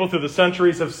Christian people through the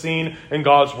centuries have seen in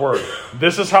God's Word.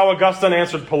 This is how Augustine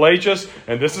answered Pelagius,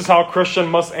 and this is how Christian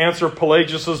must answer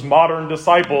Pelagius' modern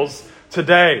disciples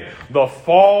today. The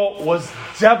fall was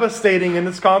devastating in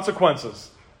its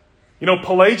consequences. You know,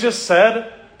 Pelagius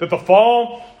said that the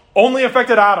fall only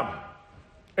affected Adam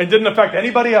and didn't affect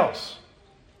anybody else.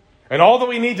 And all that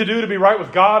we need to do to be right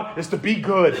with God is to be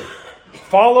good.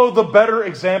 Follow the better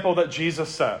example that Jesus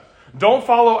set. Don't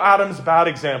follow Adam's bad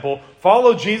example.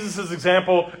 Follow Jesus'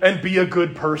 example and be a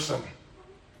good person.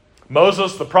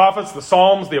 Moses, the prophets, the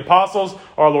Psalms, the apostles,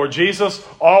 our Lord Jesus,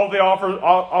 all the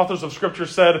authors of Scripture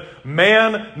said,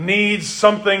 man needs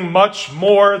something much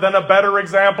more than a better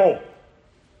example.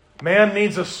 Man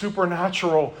needs a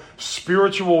supernatural,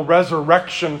 spiritual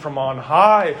resurrection from on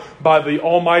high by the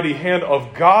almighty hand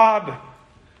of God.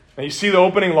 And you see the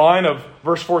opening line of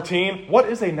verse 14. What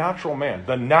is a natural man?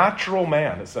 The natural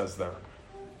man, it says there.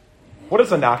 What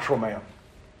is a natural man?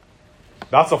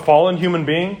 That's a fallen human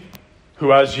being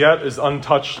who as yet is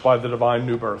untouched by the divine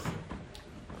new birth.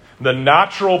 The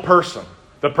natural person,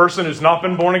 the person who's not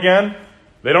been born again,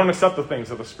 they don't accept the things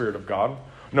of the Spirit of God,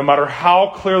 no matter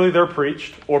how clearly they're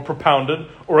preached or propounded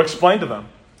or explained to them.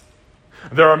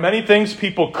 There are many things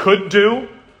people could do,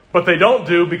 but they don't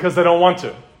do because they don't want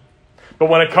to. But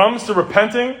when it comes to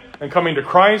repenting and coming to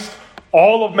Christ,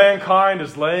 all of mankind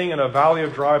is laying in a valley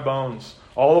of dry bones.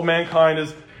 All of mankind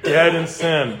is dead in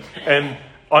sin. And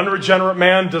unregenerate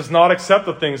man does not accept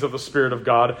the things of the Spirit of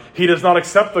God. He does not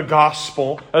accept the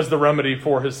gospel as the remedy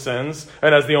for his sins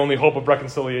and as the only hope of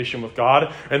reconciliation with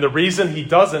God. And the reason he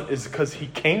doesn't is because he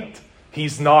can't.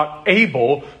 He's not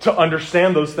able to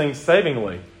understand those things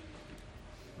savingly.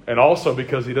 And also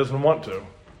because he doesn't want to.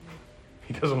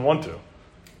 He doesn't want to.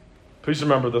 Please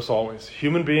remember this always.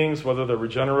 Human beings, whether they're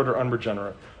regenerate or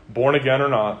unregenerate, born again or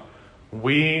not,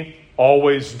 we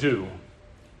always do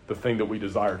the thing that we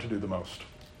desire to do the most.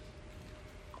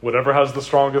 Whatever has the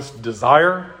strongest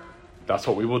desire, that's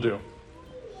what we will do.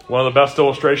 One of the best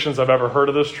illustrations I've ever heard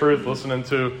of this truth, listening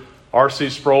to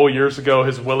R.C. Sproul years ago,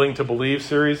 his Willing to Believe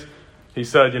series, he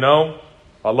said,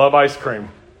 I love ice cream.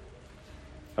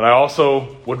 And I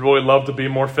also would really love to be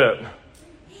more fit.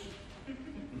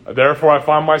 Therefore, I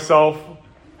find myself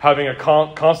having a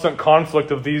constant conflict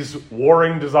of these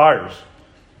warring desires.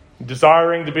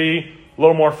 Desiring to be a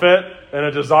little more fit and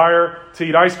a desire to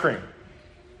eat ice cream.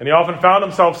 And he often found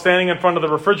himself standing in front of the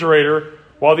refrigerator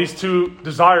while these two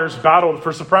desires battled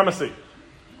for supremacy.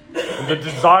 And the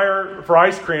desire for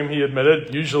ice cream, he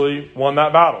admitted, usually won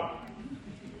that battle.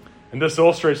 And this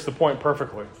illustrates the point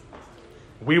perfectly.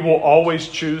 We will always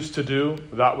choose to do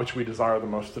that which we desire the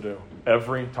most to do,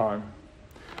 every time.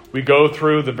 We go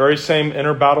through the very same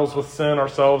inner battles with sin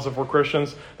ourselves if we're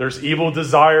Christians. There's evil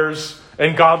desires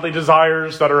and godly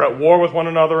desires that are at war with one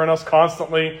another in us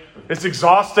constantly. It's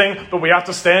exhausting, but we have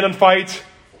to stand and fight.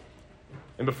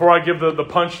 And before I give the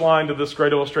punchline to this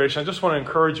great illustration, I just want to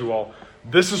encourage you all.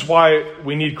 This is why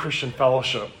we need Christian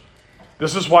fellowship.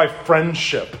 This is why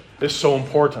friendship is so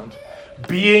important.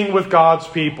 Being with God's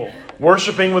people,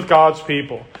 worshiping with God's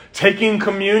people, taking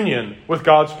communion with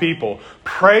God's people,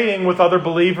 praying with other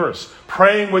believers,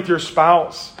 praying with your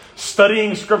spouse,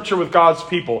 studying Scripture with God's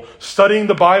people, studying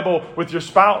the Bible with your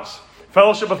spouse,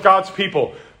 fellowship with God's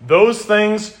people. Those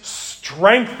things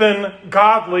strengthen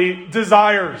godly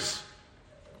desires.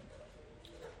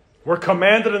 We're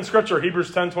commanded in Scripture,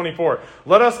 Hebrews 10:24.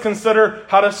 Let us consider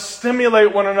how to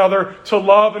stimulate one another to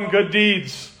love and good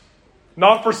deeds,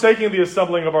 not forsaking the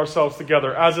assembling of ourselves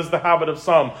together, as is the habit of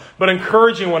some, but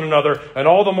encouraging one another, and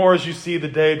all the more as you see the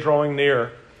day drawing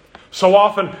near. So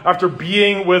often, after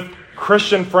being with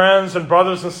Christian friends and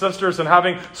brothers and sisters and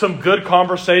having some good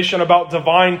conversation about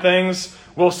divine things,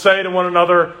 we'll say to one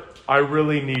another, I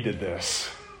really needed this.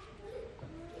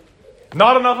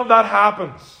 Not enough of that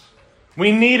happens.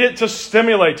 We need it to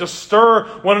stimulate, to stir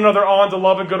one another on to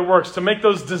love and good works, to make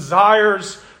those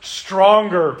desires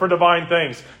stronger for divine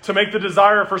things, to make the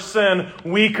desire for sin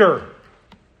weaker,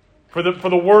 for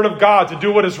the Word of God to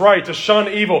do what is right, to shun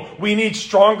evil. We need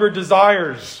stronger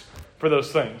desires for those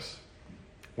things.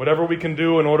 Whatever we can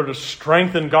do in order to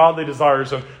strengthen godly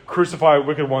desires and crucify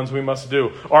wicked ones, we must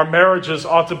do. Our marriages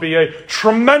ought to be a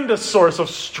tremendous source of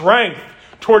strength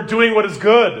toward doing what is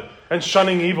good and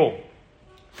shunning evil.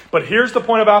 But here's the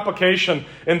point of application.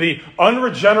 In the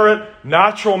unregenerate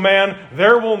natural man,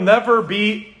 there will never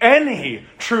be any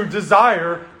true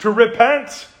desire to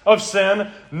repent of sin,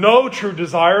 no true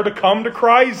desire to come to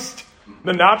Christ.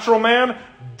 The natural man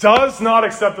does not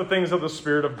accept the things of the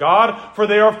Spirit of God, for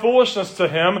they are foolishness to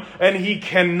him, and he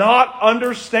cannot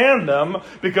understand them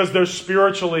because they're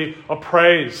spiritually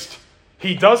appraised.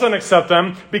 He doesn't accept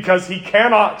them because he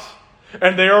cannot,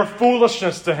 and they are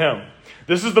foolishness to him.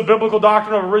 This is the biblical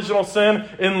doctrine of original sin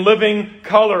in living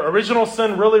color. Original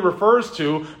sin really refers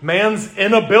to man's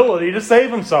inability to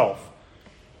save himself.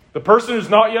 The person who's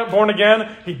not yet born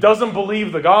again, he doesn't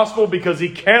believe the gospel because he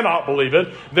cannot believe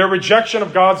it. Their rejection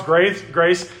of God's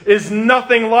grace is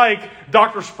nothing like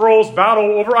Dr. Sproul's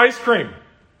battle over ice cream.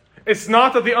 It's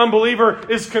not that the unbeliever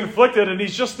is conflicted and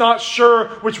he's just not sure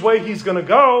which way he's going to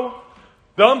go.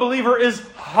 The unbeliever is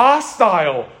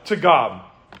hostile to God,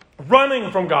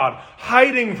 running from God,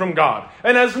 hiding from God,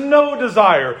 and has no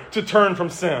desire to turn from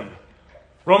sin.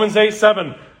 Romans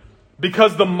 8:7,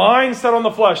 because the mind set on the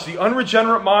flesh, the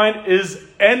unregenerate mind, is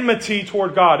enmity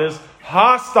toward God, is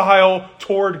hostile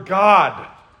toward God.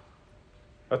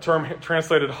 That term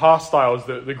translated hostile is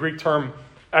the Greek term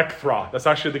ekthra. That's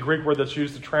actually the Greek word that's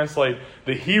used to translate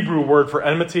the Hebrew word for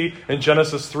enmity in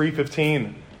Genesis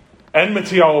 3:15.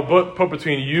 Enmity I will put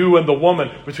between you and the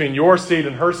woman, between your seed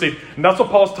and her seed. And that's what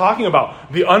Paul's talking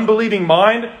about. The unbelieving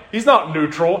mind, he's not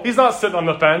neutral. He's not sitting on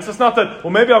the fence. It's not that,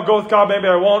 well, maybe I'll go with God, maybe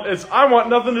I won't. It's, I want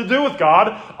nothing to do with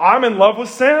God. I'm in love with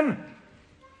sin.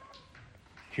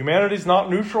 Humanity's not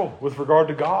neutral with regard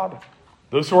to God.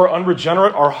 Those who are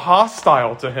unregenerate are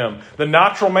hostile to Him. The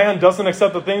natural man doesn't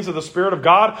accept the things of the Spirit of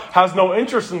God, has no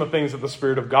interest in the things of the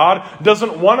Spirit of God,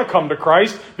 doesn't want to come to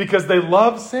Christ because they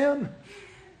love sin.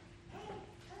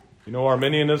 You know,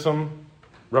 Arminianism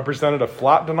represented a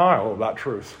flat denial of that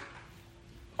truth.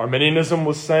 Arminianism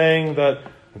was saying that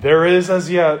there is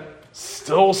as yet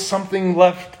still something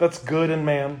left that's good in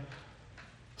man.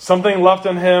 Something left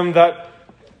in him that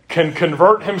can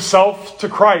convert himself to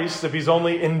Christ if he's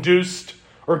only induced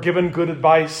or given good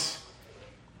advice.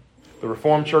 The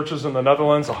Reformed churches in the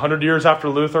Netherlands, 100 years after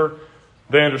Luther,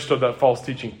 they understood that false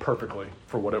teaching perfectly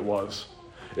for what it was.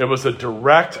 It was a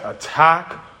direct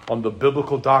attack on the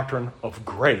biblical doctrine of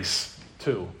grace,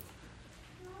 too.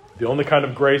 The only kind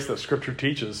of grace that Scripture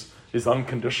teaches is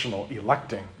unconditional,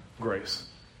 electing grace.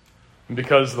 And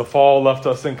because the fall left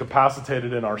us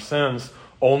incapacitated in our sins,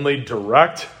 only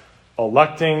direct,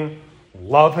 electing,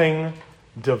 loving,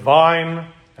 divine,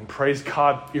 and praise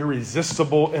God,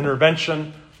 irresistible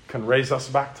intervention can raise us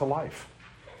back to life.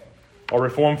 Our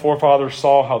Reformed forefathers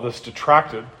saw how this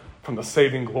detracted from the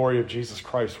saving glory of Jesus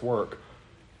Christ's work.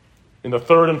 In the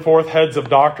third and fourth heads of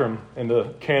doctrine in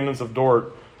the canons of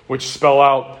Dort, which spell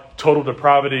out total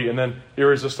depravity and then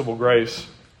irresistible grace,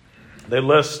 they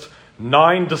list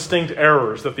 9 distinct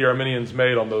errors that the Arminians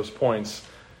made on those points.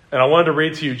 And I wanted to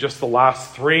read to you just the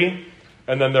last 3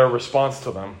 and then their response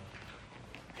to them.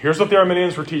 Here's what the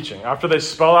Arminians were teaching. After they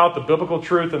spell out the biblical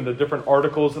truth and the different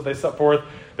articles that they set forth,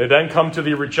 they then come to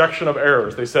the rejection of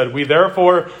errors. They said, we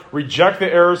therefore reject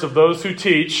the errors of those who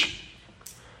teach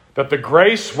that the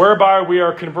grace whereby we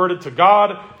are converted to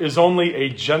God is only a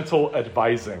gentle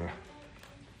advising.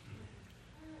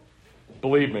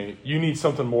 Believe me, you need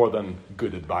something more than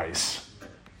good advice.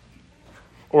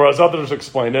 Or as others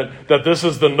explain it, that this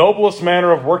is the noblest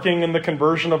manner of working in the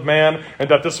conversion of man, and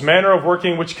that this manner of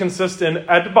working, which consists in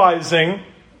advising,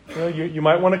 you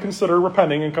might want to consider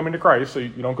repenting and coming to Christ so you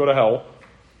don't go to hell,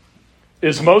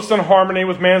 is most in harmony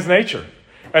with man's nature.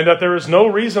 And that there is no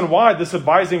reason why this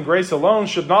advising grace alone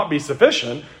should not be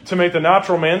sufficient to make the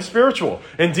natural man spiritual.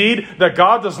 Indeed, that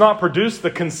God does not produce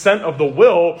the consent of the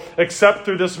will except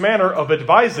through this manner of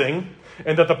advising,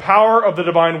 and that the power of the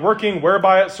divine working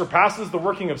whereby it surpasses the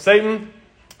working of Satan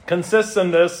consists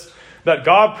in this, that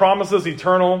God's promises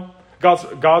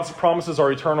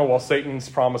are eternal while Satan's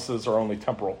promises are only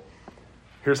temporal.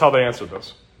 Here's how they answered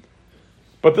this.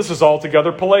 But this is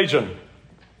altogether Pelagian,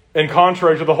 and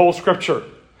contrary to the whole Scripture,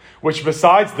 which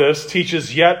besides this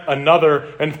teaches yet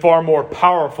another and far more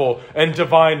powerful and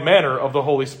divine manner of the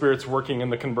Holy Spirit's working in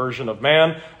the conversion of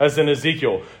man, as in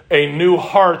Ezekiel. A new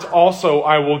heart also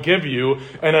I will give you,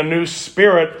 and a new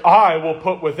spirit I will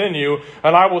put within you,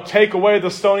 and I will take away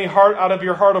the stony heart out of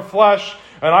your heart of flesh,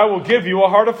 and I will give you a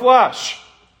heart of flesh.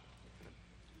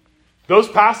 Those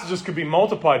passages could be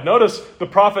multiplied. Notice the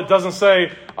prophet doesn't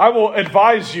say, I will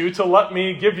advise you to let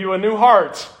me give you a new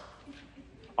heart.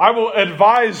 I will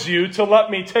advise you to let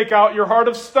me take out your heart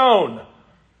of stone.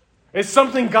 It's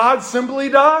something God simply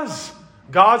does.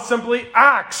 God simply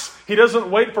acts. He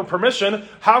doesn't wait for permission.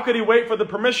 How could he wait for the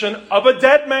permission of a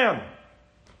dead man?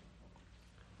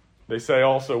 They say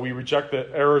also, we reject the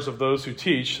errors of those who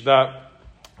teach that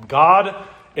God,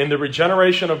 in the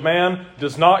regeneration of man,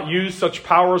 does not use such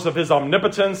powers of his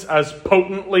omnipotence as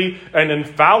potently and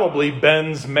infallibly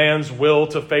bends man's will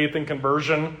to faith and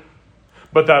conversion,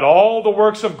 but that all the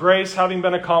works of grace having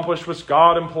been accomplished which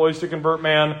God employs to convert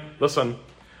man, listen,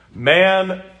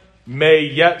 man may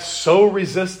yet so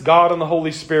resist God and the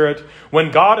Holy Spirit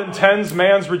when God intends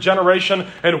man's regeneration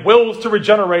and wills to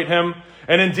regenerate him,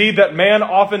 and indeed that man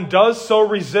often does so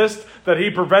resist that he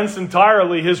prevents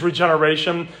entirely his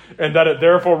regeneration, and that it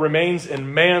therefore remains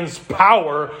in man's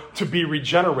power to be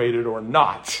regenerated or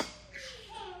not.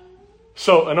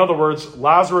 So, in other words,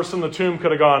 Lazarus in the tomb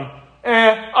could have gone,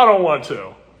 I don't want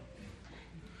to.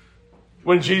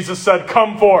 When Jesus said,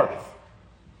 come forth.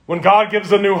 When God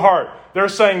gives a new heart. They're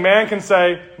saying man can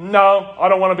say, no, I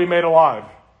don't want to be made alive.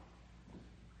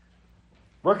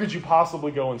 Where could you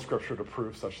possibly go in Scripture to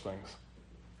prove such things?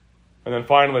 And then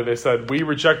finally they said, we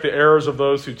reject the errors of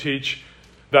those who teach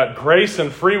that grace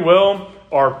and free will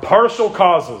are partial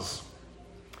causes,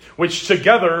 which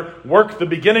together work the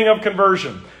beginning of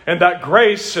conversion, and that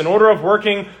grace, in order of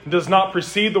working, does not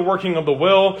precede the working of the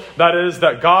will. That is,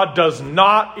 that God does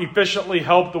not efficiently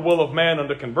help the will of man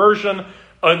unto conversion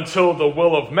until the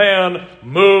will of man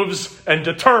moves and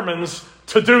determines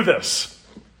to do this.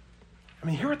 I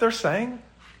mean, hear what they're saying?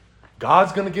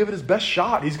 God's going to give it his best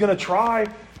shot. He's going to try.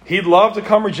 He'd love to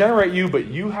come regenerate you, but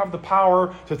you have the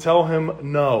power to tell him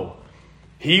no.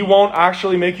 He won't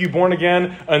actually make you born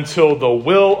again until the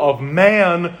will of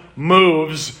man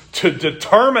moves to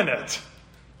determine it.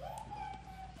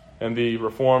 And the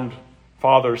Reformed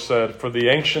Fathers said, for the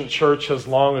ancient church has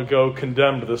long ago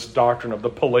condemned this doctrine of the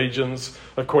Pelagians,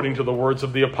 according to the words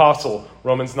of the apostle,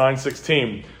 Romans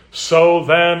 9:16. So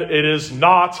then it is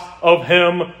not of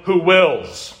him who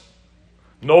wills,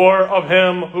 nor of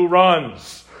him who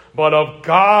runs, but of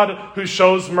God who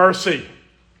shows mercy.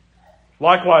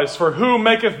 Likewise, for who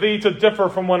maketh thee to differ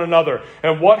from one another?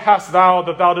 And what hast thou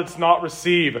that thou didst not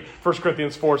receive? 1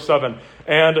 Corinthians 4:7.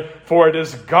 And for it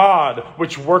is God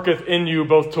which worketh in you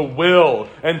both to will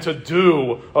and to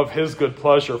do of his good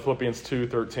pleasure. Philippians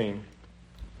 2:13.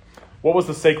 What was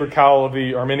the sacred cow of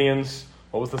the Arminians?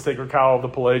 What was the sacred cow of the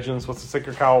Pelagians? What's the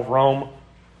sacred cow of Rome?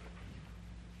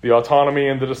 The autonomy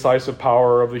and the decisive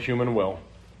power of the human will,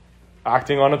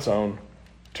 acting on its own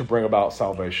to bring about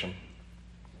salvation.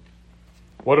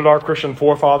 What did our Christian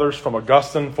forefathers from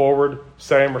Augustine forward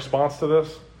say in response to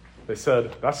this? They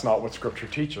said, that's not what Scripture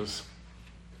teaches.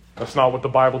 That's not what the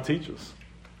Bible teaches.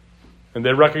 And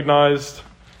they recognized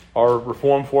our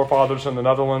Reformed forefathers in the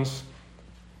Netherlands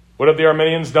What have the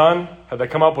Arminians done? Have they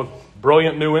come up with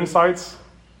brilliant new insights?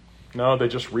 No, they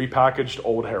just repackaged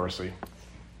old heresy.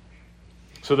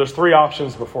 So there's three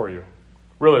options before you.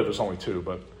 Really, there's only two,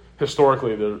 but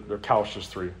historically, they're couched as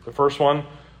three. The first one,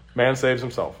 man saves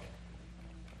himself.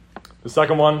 The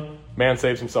second one, man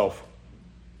saves himself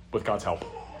with God's help.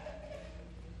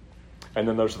 And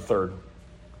then there's the third,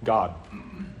 God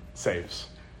saves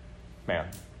man.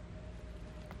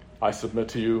 I submit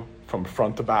to you from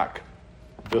front to back,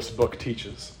 this book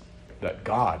teaches that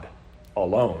God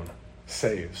alone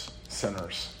saves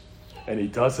sinners. And he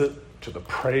does it to the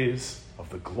praise of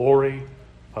the glory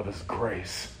of his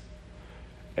grace.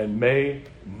 And may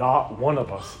not one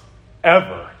of us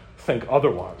ever think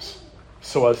otherwise,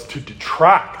 so as to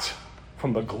detract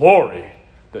from the glory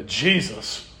that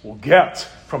Jesus will get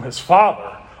from his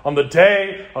Father on the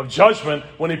day of judgment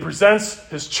when he presents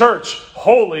his church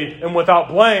holy and without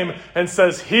blame and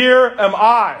says, "Here am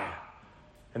I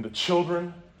and the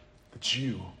children that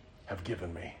you have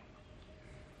given me."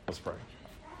 Let's pray.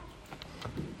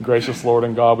 Gracious Lord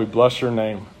and God, we bless your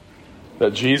name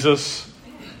that Jesus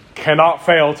cannot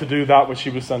fail to do that which he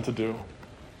was sent to do.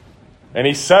 And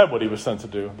he said what he was sent to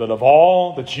do, that of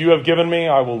all that you have given me,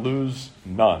 I will lose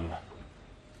none.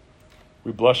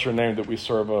 We bless your name that we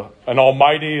serve an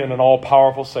almighty and an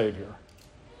all-powerful Savior.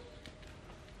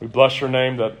 We bless your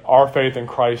name that our faith in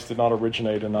Christ did not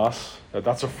originate in us, that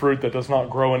that's a fruit that does not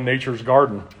grow in nature's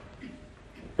garden.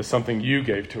 It's something you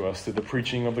gave to us through the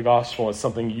preaching of the gospel. It's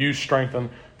something you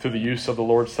strengthened through the use of the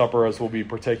Lord's Supper, as we'll be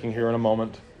partaking here in a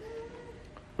moment.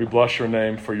 We bless your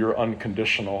name for your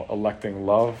unconditional electing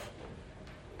love.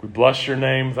 We bless your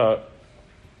name that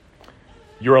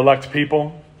your elect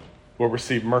people will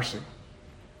receive mercy.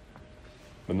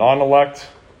 The non-elect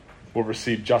will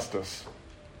receive justice.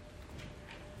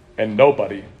 And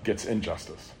nobody gets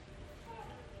injustice.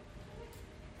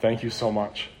 Thank you so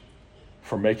much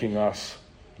for making us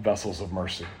vessels of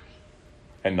mercy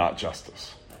and not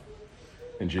justice.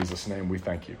 In Jesus' name we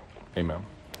thank you. Amen.